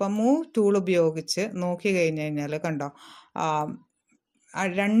ഉണ്ട്. അപ്പം മൂവ് ടൂൾ ഉപയോഗിച്ച് നോക്കി കഴിഞ്ഞ് കഴിഞ്ഞാൽ കണ്ടോ,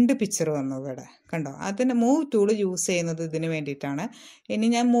 2 പിക്ചർ വന്നു ഇവിടെ, കണ്ടോ? അതിന് മൂവ് ടൂൾ യൂസ് ചെയ്യുന്നത് ഇതിന് വേണ്ടിയിട്ടാണ്. ഇനി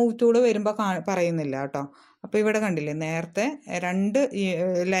ഞാൻ മൂവ് ടൂൾ വരുമ്പോൾ പറയുന്നില്ല കേട്ടോ. അപ്പോൾ ഇവിടെ കണ്ടില്ലേ, നേരത്തെ 2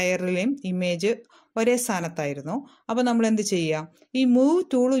 ലെയറിലെയും ഇമേജ് ഒരേ സ്ഥാനത്തായിരുന്നു. അപ്പോൾ നമ്മൾ എന്ത് ചെയ്യുക, ഈ മൂവ്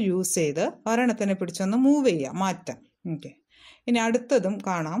ടൂൾ യൂസ് ചെയ്ത് ഒരെണ്ണത്തിനെ പിടിച്ചൊന്ന് മൂവ് ചെയ്യുക, മാറ്റാം. ഓക്കെ, ഇനി അടുത്തതും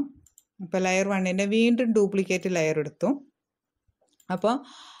കാണാം. ഇപ്പോൾ ലെയർ 1 വീണ്ടും ഡ്യൂപ്ലിക്കേറ്റ് ലെയർ എടുത്തു. അപ്പോൾ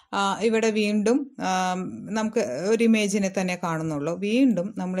ഇവിടെ വീണ്ടും നമുക്ക് ഒരു ഇമേജിനെ തന്നെ കാണുന്നുള്ളൂ. വീണ്ടും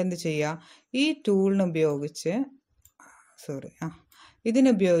നമ്മൾ എന്ത് ചെയ്യുക, ഈ ടൂളിനുപയോഗിച്ച്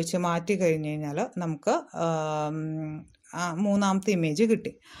ഇതിനുപയോഗിച്ച് മാറ്റി കഴിഞ്ഞ് കഴിഞ്ഞാൽ നമുക്ക് മൂന്നാമത്തെ ഇമേജ്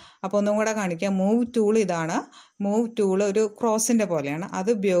കിട്ടി. അപ്പോൾ ഒന്നും കൂടെ കാണിക്കാം. മൂവ് ടൂൾ ഇതാണ്. മൂവ് ടൂൾ ഒരു ക്രോസിൻ്റെ പോലെയാണ്. അത്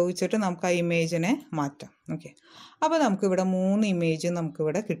ഉപയോഗിച്ചിട്ട് നമുക്ക് ആ ഇമേജിനെ മാറ്റാം. ഓക്കെ, അപ്പോൾ നമുക്കിവിടെ 3 ഇമേജും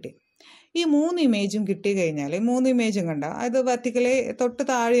നമുക്കിവിടെ കിട്ടി. ഈ 3 ഇമേജും കിട്ടി കഴിഞ്ഞാൽ 3 ഇമേജും കണ്ട അത് വെർട്ടിക്കലി തൊട്ട്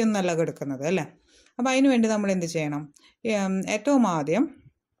താഴെയൊന്നല്ല കിടക്കുന്നത് അല്ലേ? അപ്പോൾ അതിന് വേണ്ടി നമ്മൾ എന്ത് ചെയ്യണം, ഏറ്റവും ആദ്യം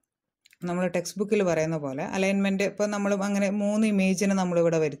നമ്മൾ ടെക്സ്റ്റ് ബുക്കിൽ പറയുന്ന പോലെ അലൈൻമെൻറ്റ്, ഇപ്പോൾ നമ്മൾ അങ്ങനെ 3 ഇമേജിനെ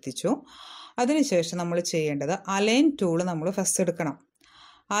നമ്മളിവിടെ വരുത്തിച്ചു. അതിനുശേഷം നമ്മൾ ചെയ്യേണ്ടത് അലൈൻ ടൂൾ നമ്മൾ ഫസ്റ്റ് എടുക്കണം.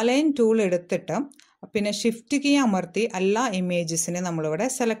 അലൈൻ ടൂൾ എടുത്തിട്ട് പിന്നെ ഷിഫ്റ്റ് കീ അമർത്തി എല്ലാ ഇമേജസിനെ നമ്മളിവിടെ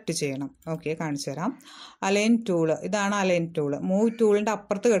സെലക്ട് ചെയ്യണം. ഓക്കെ, കാണിച്ചു തരാം. അലൈൻ ടൂള് ഇതാണ്. അലൈൻ ടൂള് മൂവ് ടൂളിൻ്റെ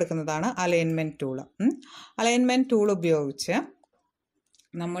അപ്പുറത്ത് കിടക്കുന്നതാണ് അലൈൻമെൻറ്റ് ടൂള്. അലൈൻമെൻറ്റ് ടൂൾ ഉപയോഗിച്ച്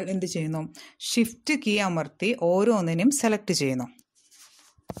നമ്മൾ എന്ത് ചെയ്യുന്നു, ഷിഫ്റ്റ് കീ അമർത്തി ഓരോന്നിനും സെലക്ട് ചെയ്യുന്നു.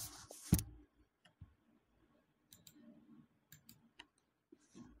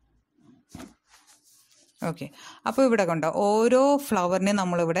 ഓക്കെ, അപ്പോൾ ഇവിടെ കണ്ടോ ഓരോ ഫ്ലവറിനെ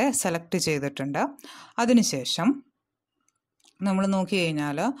നമ്മളിവിടെ സെലക്ട് ചെയ്തിട്ടുണ്ട്. അതിനുശേഷം നമ്മൾ നോക്കി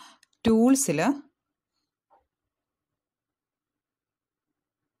കഴിഞ്ഞാൽ ടൂൾസിൽ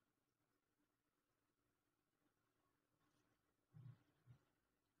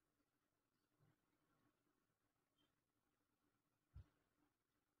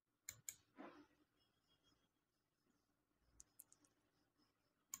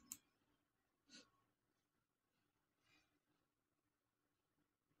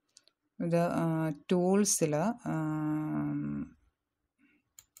ഇത് ടൂൾസിൽ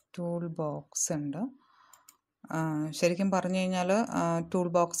ടൂൾ ബോക്സ് ഉണ്ട്. ശരിക്കും പറഞ്ഞു കഴിഞ്ഞാൽ ടൂൾ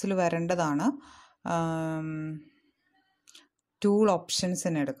ബോക്സിൽ വരേണ്ടതാണ്. ടൂൾ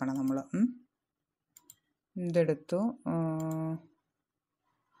ഓപ്ഷൻസിനെ എടുക്കണം നമ്മൾ. ഇതെടുത്തു.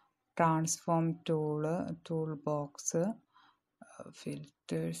 Transform tool, tool box,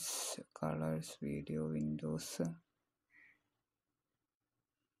 filters, colours, video, Windows,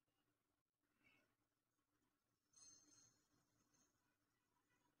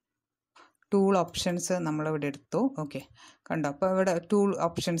 tool options നമ്മളിവിടെ എടുത്തു. ഓക്കെ, കണ്ടോ? അപ്പോൾ ഇവിടെ ടൂൾ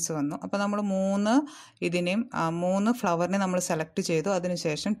ഓപ്ഷൻസ് വന്നു. അപ്പോൾ നമ്മൾ 3 ഫ്ലവറിനെ നമ്മൾ സെലക്ട് ചെയ്തു.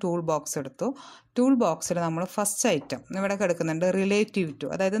 അതിനുശേഷം ടൂൾ ബോക്സ് എടുത്തു. ടൂൾ ബോക്സിൽ നമ്മൾ ഫസ്റ്റ് ഐറ്റം ഇവിടെ കിടക്കുന്നുണ്ട്, റിലേറ്റീവ് ടു,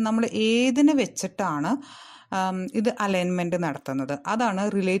 അതായത് നമ്മൾ ഏതിനെ വെച്ചിട്ടാണ് ഇത് അലൈൻമെൻറ്റ് നടത്തുന്നത്, അതാണ്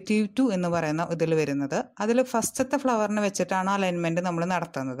റിലേറ്റീവ് ടു എന്ന് പറയുന്ന ഇതിൽ വരുന്നത്. അതിൽ ഫസ്റ്റത്തെ ഫ്ലവറിനെ വെച്ചിട്ടാണ് അലൈൻമെൻറ്റ് നമ്മൾ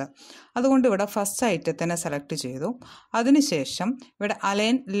നടത്തുന്നത്. അതുകൊണ്ട് ഇവിടെ ഫസ്റ്റ് ഐറ്റത്തിനെ സെലക്ട് ചെയ്തു. അതിനുശേഷം ഇവിടെ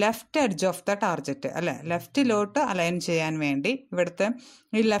align left edge of the target അല്ലേ, ലെഫ്റ്റിലോട്ട് അലൈൻ ചെയ്യാൻ വേണ്ടി ഇവിടുത്തെ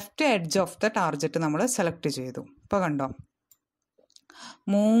ഈ left edge of the target നമ്മൾ സെലക്ട് ചെയ്തു. ഇപ്പോൾ കണ്ടോ,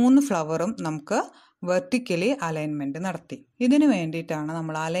 3 ഫ്ലവറും നമുക്ക് വെർട്ടിക്കലി അലൈൻമെൻറ്റ് നടത്തി. ഇതിന് വേണ്ടിയിട്ടാണ്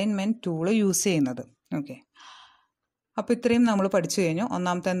നമ്മൾ അലൈൻമെൻറ്റ് ടൂള് യൂസ് ചെയ്യുന്നത്. ഓക്കെ, അപ്പോൾ ഇത്രയും നമ്മൾ പഠിച്ചു കഴിഞ്ഞു.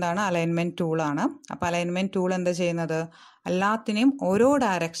 ഒന്നാമത്തെ എന്താണ്? അലൈൻമെൻറ്റ് ടൂളാണ്. അപ്പോൾ അലൈൻമെൻറ്റ് ടൂൾ എന്താ ചെയ്യുന്നത്? എല്ലാത്തിനെയും ഓരോ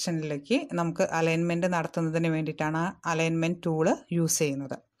ഡയറക്ഷനിലേക്ക് നമുക്ക് അലൈൻമെൻറ്റ് നടത്തുന്നതിന് വേണ്ടിയിട്ടാണ് അലൈൻമെൻറ്റ് ടൂള് യൂസ്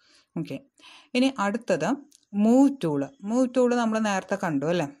ചെയ്യുന്നത്. ഓക്കെ, ഇനി അടുത്തത് മൂവ് ടൂള്. മൂവ് ടൂള് നമ്മൾ നേരത്തെ കണ്ടു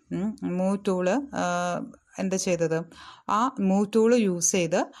അല്ലേ? മൂവ് ടൂള് എന്താ ചെയ്തത്? ആ മൂവ് ടൂള് യൂസ്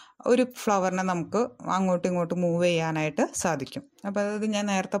ചെയ്ത് ഒരു ഫ്ലവറിനെ നമുക്ക് അങ്ങോട്ടും ഇങ്ങോട്ടും മൂവ് ചെയ്യാനായിട്ട് സാധിക്കും. അപ്പോൾ അത് ഞാൻ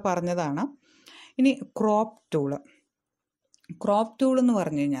നേരത്തെ പറഞ്ഞതാണ്. ഇനി ക്രോപ്പ് ടൂള്. ക്രോപ്പ് ടൂൾ എന്ന്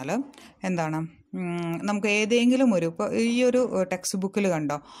പറഞ്ഞു കഴിഞ്ഞാൽ എന്താണ്? നമുക്ക് ഏതെങ്കിലും ഒരു, ഇപ്പോൾ ഈ ഒരു ടെക്സ്റ്റ് ബുക്കിൽ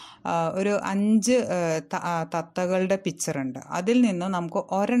കണ്ടോ, ഒരു 5 തത്തകളുടെ പിക്ചറുണ്ട്. അതിൽ നിന്ന് നമുക്ക്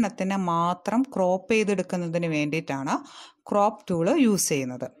ഒരെണ്ണത്തിനെ മാത്രം ക്രോപ്പ് ചെയ്തെടുക്കുന്നതിന് വേണ്ടിയിട്ടാണ് ക്രോപ്പ് ടൂള് യൂസ്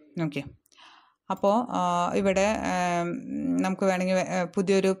ചെയ്യുന്നത്. ഓക്കെ, അപ്പോൾ ഇവിടെ നമുക്ക് വേണമെങ്കിൽ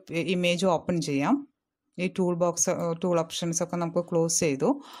പുതിയൊരു ഇമേജ് ഓപ്പൺ ചെയ്യാം. ഈ ടൂൾ ഓപ്ഷൻസ് ഒക്കെ നമുക്ക് ക്ലോസ്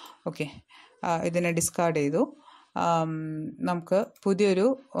ചെയ്തു. ഓക്കെ, ഇതിനെ ഡിസ്കാർഡ് ചെയ്തു. നമുക്ക് പുതിയൊരു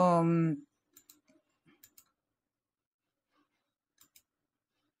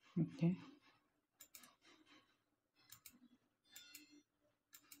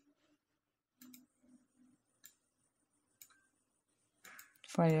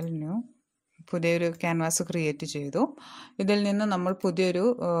ഫയൽ ന്യൂ പുതിയൊരു ക്യാൻവാസ് ക്രിയേറ്റ് ചെയ്തു. ഇതിൽ നിന്ന് നമ്മൾ പുതിയൊരു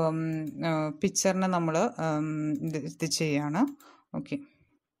പിക്ചറിനെ നമ്മൾ ഇത് ചെയ്യാണ്. ഓക്കെ,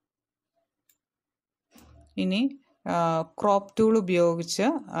 ഇനി ക്രോപ്പ് ടൂൾ ഉപയോഗിച്ച്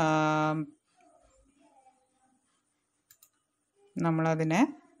നമ്മളതിനെ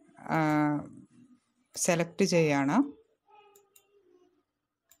സെലക്ട് ചെയ്യാണ്.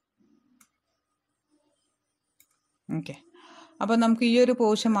 ഓക്കെ, അപ്പോൾ നമുക്ക് ഈ ഒരു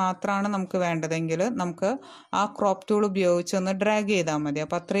പോർഷൻ മാത്രമാണ് നമുക്ക് വേണ്ടതെങ്കിൽ നമുക്ക് ആ ക്രോപ്പ് ടൂൾ ഉപയോഗിച്ച് ഒന്ന് ഡ്രാഗ് ചെയ്താൽ മതി.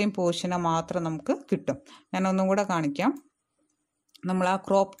 അപ്പോൾ അത്രയും പോർഷനെ മാത്രം നമുക്ക് കിട്ടും. ഞാനൊന്നും കൂടെ കാണിക്കാം. നമ്മൾ ആ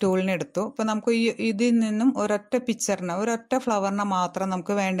ക്രോപ്പ് ടൂളിനെ എടുത്തു. അപ്പോൾ നമുക്ക് ഇതിൽ നിന്നും ഒരൊറ്റ പിക്ചറിന്, ഒരൊറ്റ ഫ്ലവറിനെ മാത്രം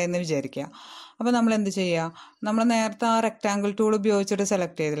നമുക്ക് വേണ്ടതെന്ന് വിചാരിക്കുക. അപ്പോൾ നമ്മൾ എന്ത് ചെയ്യുക? നമ്മൾ നേരത്തെ ആ റെക്റ്റാങ്കിൾ ടൂൾ ഉപയോഗിച്ചിട്ട്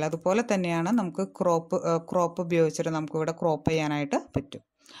സെലക്ട് ചെയ്തില്ല, അതുപോലെ തന്നെയാണ് നമുക്ക് ക്രോപ്പ് ഉപയോഗിച്ചിട്ട് നമുക്കിവിടെ ക്രോപ്പ് ചെയ്യാനായിട്ട് പറ്റും.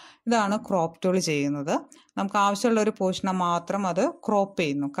 ഇതാണ് ക്രോപ്പ് ടൂൾ ചെയ്യുന്നത്. നമുക്ക് ആവശ്യമുള്ള ഒരു പോർഷനെ മാത്രം അത് ക്രോപ്പ്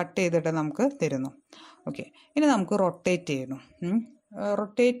ചെയ്യുന്നു, കട്ട് ചെയ്തിട്ട് നമുക്ക് തരുന്നു. ഓക്കെ, ഇനി നമുക്ക് റൊട്ടേറ്റ് ചെയ്യുന്നു.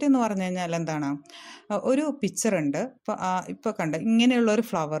 റൊട്ടേറ്റ് എന്ന് പറഞ്ഞു കഴിഞ്ഞാൽ എന്താണ്? ഒരു പിക്ചറുണ്ട്. ഇപ്പോൾ കണ്ട ഇങ്ങനെയുള്ള ഒരു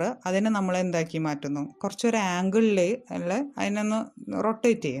ഫ്ലവർ, അതിനെ നമ്മൾ എന്താക്കി മാറ്റുന്നു? കുറച്ചൊരു ആംഗിളിൽ അല്ല അതിനൊന്ന്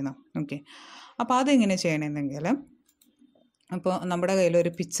റൊട്ടേറ്റ് ചെയ്യുന്നു. ഓക്കെ, അപ്പോൾ അതെങ്ങനെ ചെയ്യണമെന്നെങ്കിൽ, അപ്പോൾ നമ്മുടെ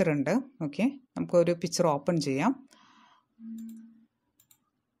കയ്യിലൊരു പിക്ചറുണ്ട്. ഓക്കെ, നമുക്കൊരു പിക്ചർ ഓപ്പൺ ചെയ്യാം.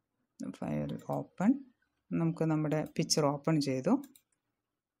 File open. നമുക്ക് നമ്മുടെ പിക്ചർ ഓപ്പൺ ചെയ്തു.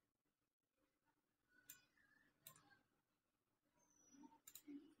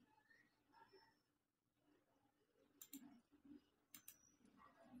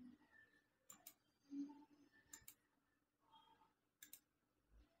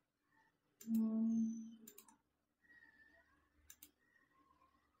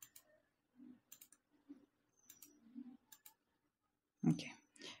 ഓക്കെ,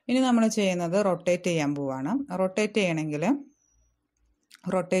 ഇനി നമ്മൾ ചെയ്യുന്നത് റൊട്ടേറ്റ് ചെയ്യാൻ പോവാണ്. റൊട്ടേറ്റ് ചെയ്യണമെങ്കിൽ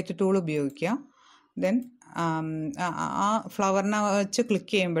റൊട്ടേറ്റ് ടൂൾ ഉപയോഗിക്കുക. ദെൻ ആ ഫ്ലവറിനെ വെച്ച്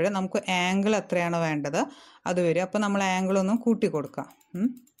ക്ലിക്ക് ചെയ്യുമ്പോൾ നമുക്ക് ആംഗിൾ എത്രയാണോ വേണ്ടത് അത് വരും. അപ്പോൾ നമ്മൾ ആംഗിളൊന്നും കൂട്ടി കൊടുക്കാം.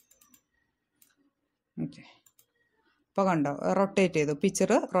 ഓക്കെ, ഇപ്പോൾ കണ്ടോ, റൊട്ടേറ്റ് ചെയ്തു,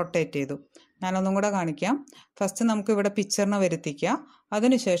 പിക്ചർ റൊട്ടേറ്റ് ചെയ്തു. ഞാനൊന്നും കൂടെ കാണിക്കാം. ഫസ്റ്റ് നമുക്ക് ഇവിടെ പിക്ചറിനെ വരുത്തിക്കുക.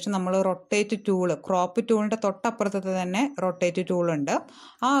 അതിനുശേഷം നമ്മൾ റൊട്ടേറ്റ് ടൂള്, ക്രോപ്പ് ടൂളിൻ്റെ തൊട്ടപ്പുറത്ത് തന്നെ റൊട്ടേറ്റ് ടൂളുണ്ട്.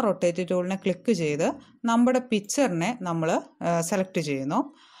 ആ റൊട്ടേറ്റ് ടൂളിനെ ക്ലിക്ക് ചെയ്ത് നമ്മുടെ പിക്ചറിനെ നമ്മൾ സെലക്ട് ചെയ്യുന്നു.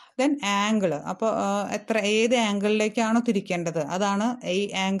 ദെൻ ആംഗിൾ, അപ്പോൾ ഏത് ആംഗിളിലേക്കാണോ തിരിക്കേണ്ടത് അതാണ് ഈ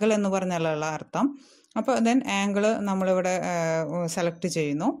ആംഗിൾ എന്ന് പറഞ്ഞാലുള്ള അർത്ഥം. അപ്പോൾ ദെൻ ആംഗിൾ നമ്മളിവിടെ സെലക്ട്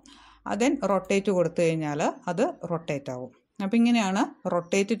ചെയ്യുന്നു. ദെൻ റൊട്ടേറ്റ് കൊടുത്തു കഴിഞ്ഞാൽ അത് റൊട്ടേറ്റ് ആവും. അപ്പോൾ ഇങ്ങനെയാണ്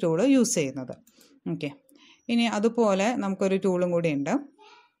റൊട്ടേറ്റ് ടൂള് യൂസ് ചെയ്യുന്നത്. ഓക്കെ, ഇനി അതുപോലെ നമുക്കൊരു ടൂളും കൂടി ഉണ്ട്,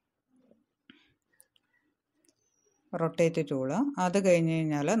 റൊട്ടേറ്റ് ടൂള്. അത് കഴിഞ്ഞ്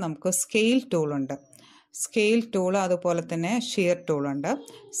കഴിഞ്ഞാൽ നമുക്ക് സ്കെയിൽ ടൂളുണ്ട്. സ്കെയിൽ ടൂൾ, അതുപോലെ തന്നെ ഷിയർ ടൂളുണ്ട്.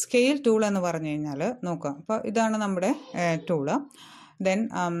 സ്കെയിൽ ടൂൾ എന്ന് പറഞ്ഞു കഴിഞ്ഞാൽ നോക്കാം. അപ്പോൾ ഇതാണ് നമ്മുടെ ടൂള്. ദെൻ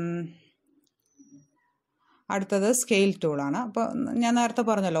അടുത്തത് സ്കെയിൽ ടൂളാണ്. അപ്പോൾ ഞാൻ നേരത്തെ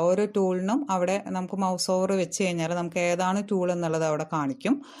പറഞ്ഞല്ലോ, ഓരോ ടൂളിനും അവിടെ നമുക്ക് മൗസ് ഓവർ വെച്ച് കഴിഞ്ഞാൽ നമുക്ക് ഏതാണ് ടൂൾ എന്നുള്ളത് അവിടെ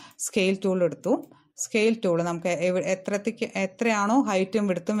കാണിക്കും. സ്കെയിൽ ടൂൾ എടുത്തു. സ്കെയിൽ ടൂൾ നമുക്ക് എത്രയാണോ ഹൈറ്റും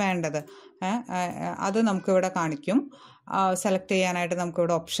വിഡ്ത്തും വേണ്ടത് അത് നമുക്കിവിടെ കാണിക്കും. സെലക്ട് ചെയ്യാനായിട്ട്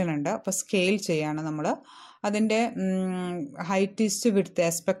നമുക്കിവിടെ ഓപ്ഷൻ ഉണ്ട്. അപ്പോൾ സ്കെയിൽ ചെയ്യാണ് നമ്മൾ. അതിൻ്റെ ഹൈറ്റ് ഈസ്റ്റ് വിഡ്ത്ത്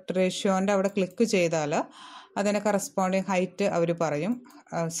ആസ്പെക്ട് റേഷ്യോൻ്റെ അവിടെ ക്ലിക്ക് ചെയ്താൽ അതിന് കറസ്പോണ്ടിങ് ഹൈറ്റ് അവർ പറയും.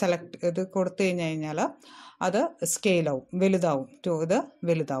 സെലക്ട് ഇത് കൊടുത്തു കഴിഞ്ഞാൽ അത് സ്കെയിലാവും, വലുതാവും, ഇത്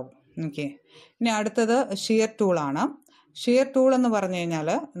വലുതാവും. ഓക്കെ. ഇനി അടുത്തത് ഷിയർ ടൂളാണ്. ഷിയർ ടൂൾ എന്ന് പറഞ്ഞു കഴിഞ്ഞാൽ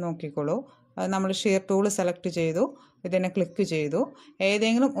നോക്കിക്കോളൂ, നമ്മൾ ഷിയർ ടൂൾ സെലക്ട് ചെയ്തു, ഇതിനെ ക്ലിക്ക് ചെയ്തു,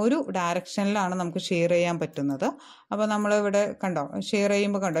 ഏതെങ്കിലും ഒരു ഡയറക്ഷനിലാണ് നമുക്ക് ഷെയർ ചെയ്യാൻ പറ്റുന്നത്. അപ്പോൾ നമ്മളിവിടെ കണ്ടോ, ഷെയർ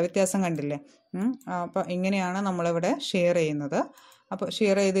ചെയ്യുമ്പോൾ കണ്ടോ വ്യത്യാസം കണ്ടില്ലേ? അപ്പോൾ ഇങ്ങനെയാണ് നമ്മളിവിടെ ഷെയർ ചെയ്യുന്നത്. അപ്പോൾ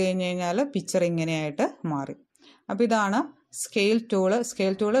ഷെയർ ചെയ്ത് കഴിഞ്ഞ് കഴിഞ്ഞാൽ പിക്ചർ ഇങ്ങനെയായിട്ട് മാറി. അപ്പോൾ ഇതാണ് സ്കെയിൽ ടൂള്.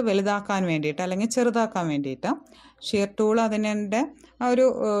 സ്കെയിൽ ടൂള് വലുതാക്കാൻ വേണ്ടിയിട്ട് അല്ലെങ്കിൽ ചെറുതാക്കാൻ വേണ്ടിയിട്ട്. ഷെയർ ടൂൾ അതിൻ്റെ ഒരു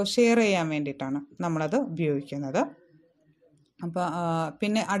ഷെയർ ചെയ്യാൻ വേണ്ടിയിട്ടാണ് നമ്മളത് ഉപയോഗിക്കുന്നത്. അപ്പോൾ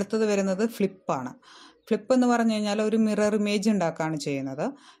പിന്നെ അടുത്തത് വരുന്നത് ഫ്ലിപ്പാണ്. ഫ്ലിപ്പ് എന്ന് പറഞ്ഞു കഴിഞ്ഞാൽ ഒരു മിറർ ഇമേജ് ഉണ്ടാക്കുകയാണ് ചെയ്യുന്നത്.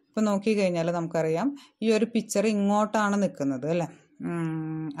 ഇപ്പോൾ നോക്കിക്കഴിഞ്ഞാൽ നമുക്കറിയാം ഈ ഒരു പിക്ചർ ഇങ്ങോട്ടാണ് നിൽക്കുന്നത് അല്ലേ?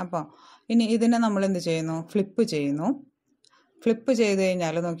 അപ്പോൾ ഇനി ഇതിനെ നമ്മൾ എന്ത് ചെയ്യുന്നു? ഫ്ലിപ്പ് ചെയ്യുന്നു. ഫ്ലിപ്പ് ചെയ്ത്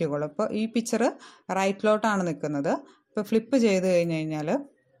കഴിഞ്ഞാൽ നോക്കിക്കോളൂ, ഇപ്പോൾ ഈ പിക്ചർ റൈറ്റിലോട്ടാണ് നിൽക്കുന്നത്. ഇപ്പോൾ ഫ്ലിപ്പ് ചെയ്ത് കഴിഞ്ഞ് കഴിഞ്ഞാൽ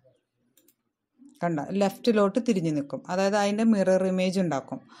കണ്ട ലെഫ്റ്റിലോട്ട് തിരിഞ്ഞ് നിൽക്കും. അതായത് അതിൻ്റെ മിറർ ഇമേജ്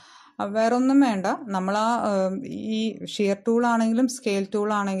ഉണ്ടാക്കും. വേറെ ഒന്നും വേണ്ട, നമ്മൾ ഈ ഷിയർ ടൂളാണെങ്കിലും സ്കെയിൽ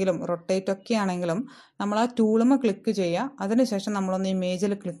ടൂളാണെങ്കിലും റൊട്ടേറ്റ് ഒക്കെ ആണെങ്കിലും നമ്മൾ ആ ടൂളുമ ക്ലിക്ക് ചെയ്യുക. അതിനുശേഷം നമ്മളൊന്ന്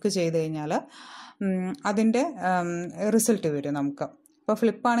ഇമേജിൽ ക്ലിക്ക് ചെയ്ത് കഴിഞ്ഞാൽ അതിൻ്റെ റിസൾട്ട് വരും നമുക്ക്. ഇപ്പോൾ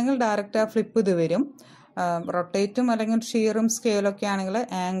ഫ്ലിപ്പാണെങ്കിൽ ഡയറക്റ്റ് ആ ഫ്ലിപ്പ് ഇത് വരും. റൊട്ടേറ്റും അല്ലെങ്കിൽ ഷിയറും സ്കെയിലൊക്കെ ആണെങ്കിൽ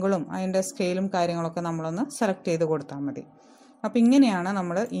ആംഗിളും അതിൻ്റെ സ്കെയിലും കാര്യങ്ങളൊക്കെ നമ്മളൊന്ന് സെലക്ട് ചെയ്ത് കൊടുത്താൽ മതി. അപ്പോൾ ഇങ്ങനെയാണ്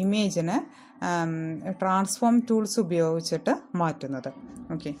നമ്മൾ ഇമേജിനെ ട്രാൻസ്ഫോം ടൂൾസ് ഉപയോഗിച്ചിട്ട് മാറ്റുന്നത്.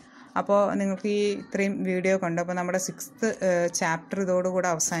 ഓക്കെ. അപ്പോൾ നിങ്ങൾക്ക് ഈ ഇത്രയും വീഡിയോ കണ്ടു. അപ്പോൾ നമ്മുടെ 6th ചാപ്റ്റർ ഇതോടുകൂടെ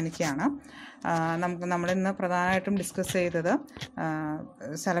അവസാനിക്കുകയാണ്. നമ്മളിന്ന് പ്രധാനമായിട്ടും ഡിസ്കസ് ചെയ്തത്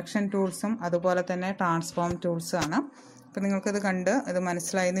സെലക്ഷൻ ടൂൾസും അതുപോലെ തന്നെ ട്രാൻസ്ഫോം ടൂൾസുമാണ്. അപ്പോൾ നിങ്ങൾക്കിത് കണ്ട് ഇത്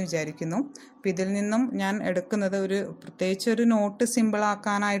മനസ്സിലായെന്ന് വിചാരിക്കുന്നു. അപ്പോൾ ഇതിൽ നിന്നും ഞാൻ എടുക്കുന്നത് പ്രത്യേകിച്ച് ഒരു നോട്ട്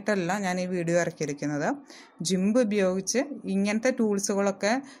സിമ്പിളാക്കാനായിട്ടല്ല ഞാൻ ഈ വീഡിയോ ഇറക്കിയിരിക്കുന്നത്. ജിംപ് ഉപയോഗിച്ച് ഇങ്ങനത്തെ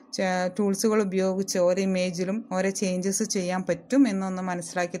ടൂൾസുകൾ ഉപയോഗിച്ച് ഓരോ ഇമേജിലും ഓരോ ചേഞ്ചസ് ചെയ്യാൻ പറ്റും എന്നൊന്ന്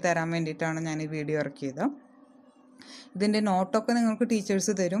മനസ്സിലാക്കി തരാൻ വേണ്ടിയിട്ടാണ് ഞാൻ ഈ വീഡിയോ ഇറക്കിയത്. ഇതിൻ്റെ നോട്ടൊക്കെ നിങ്ങൾക്ക്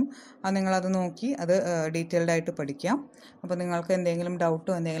ടീച്ചേഴ്സ് തരും. നിങ്ങളത് നോക്കി അത് ഡീറ്റെയിൽഡ് ആയിട്ട് പഠിക്കാം. അപ്പോൾ നിങ്ങൾക്ക് എന്തെങ്കിലും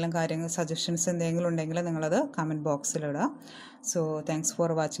ഡൗട്ടോ എന്തെങ്കിലും കാര്യങ്ങൾ സജഷൻസ് എന്തെങ്കിലും ഉണ്ടെങ്കിൽ നിങ്ങളത് comment ബോക്സിലിടുക. So thanks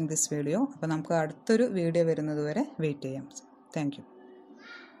for watching this video. അപ്പോൾ നമുക്ക് അടുത്തൊരു വീഡിയോ വരുന്നത് വരെ വെയിറ്റ് ചെയ്യാം. Thank you.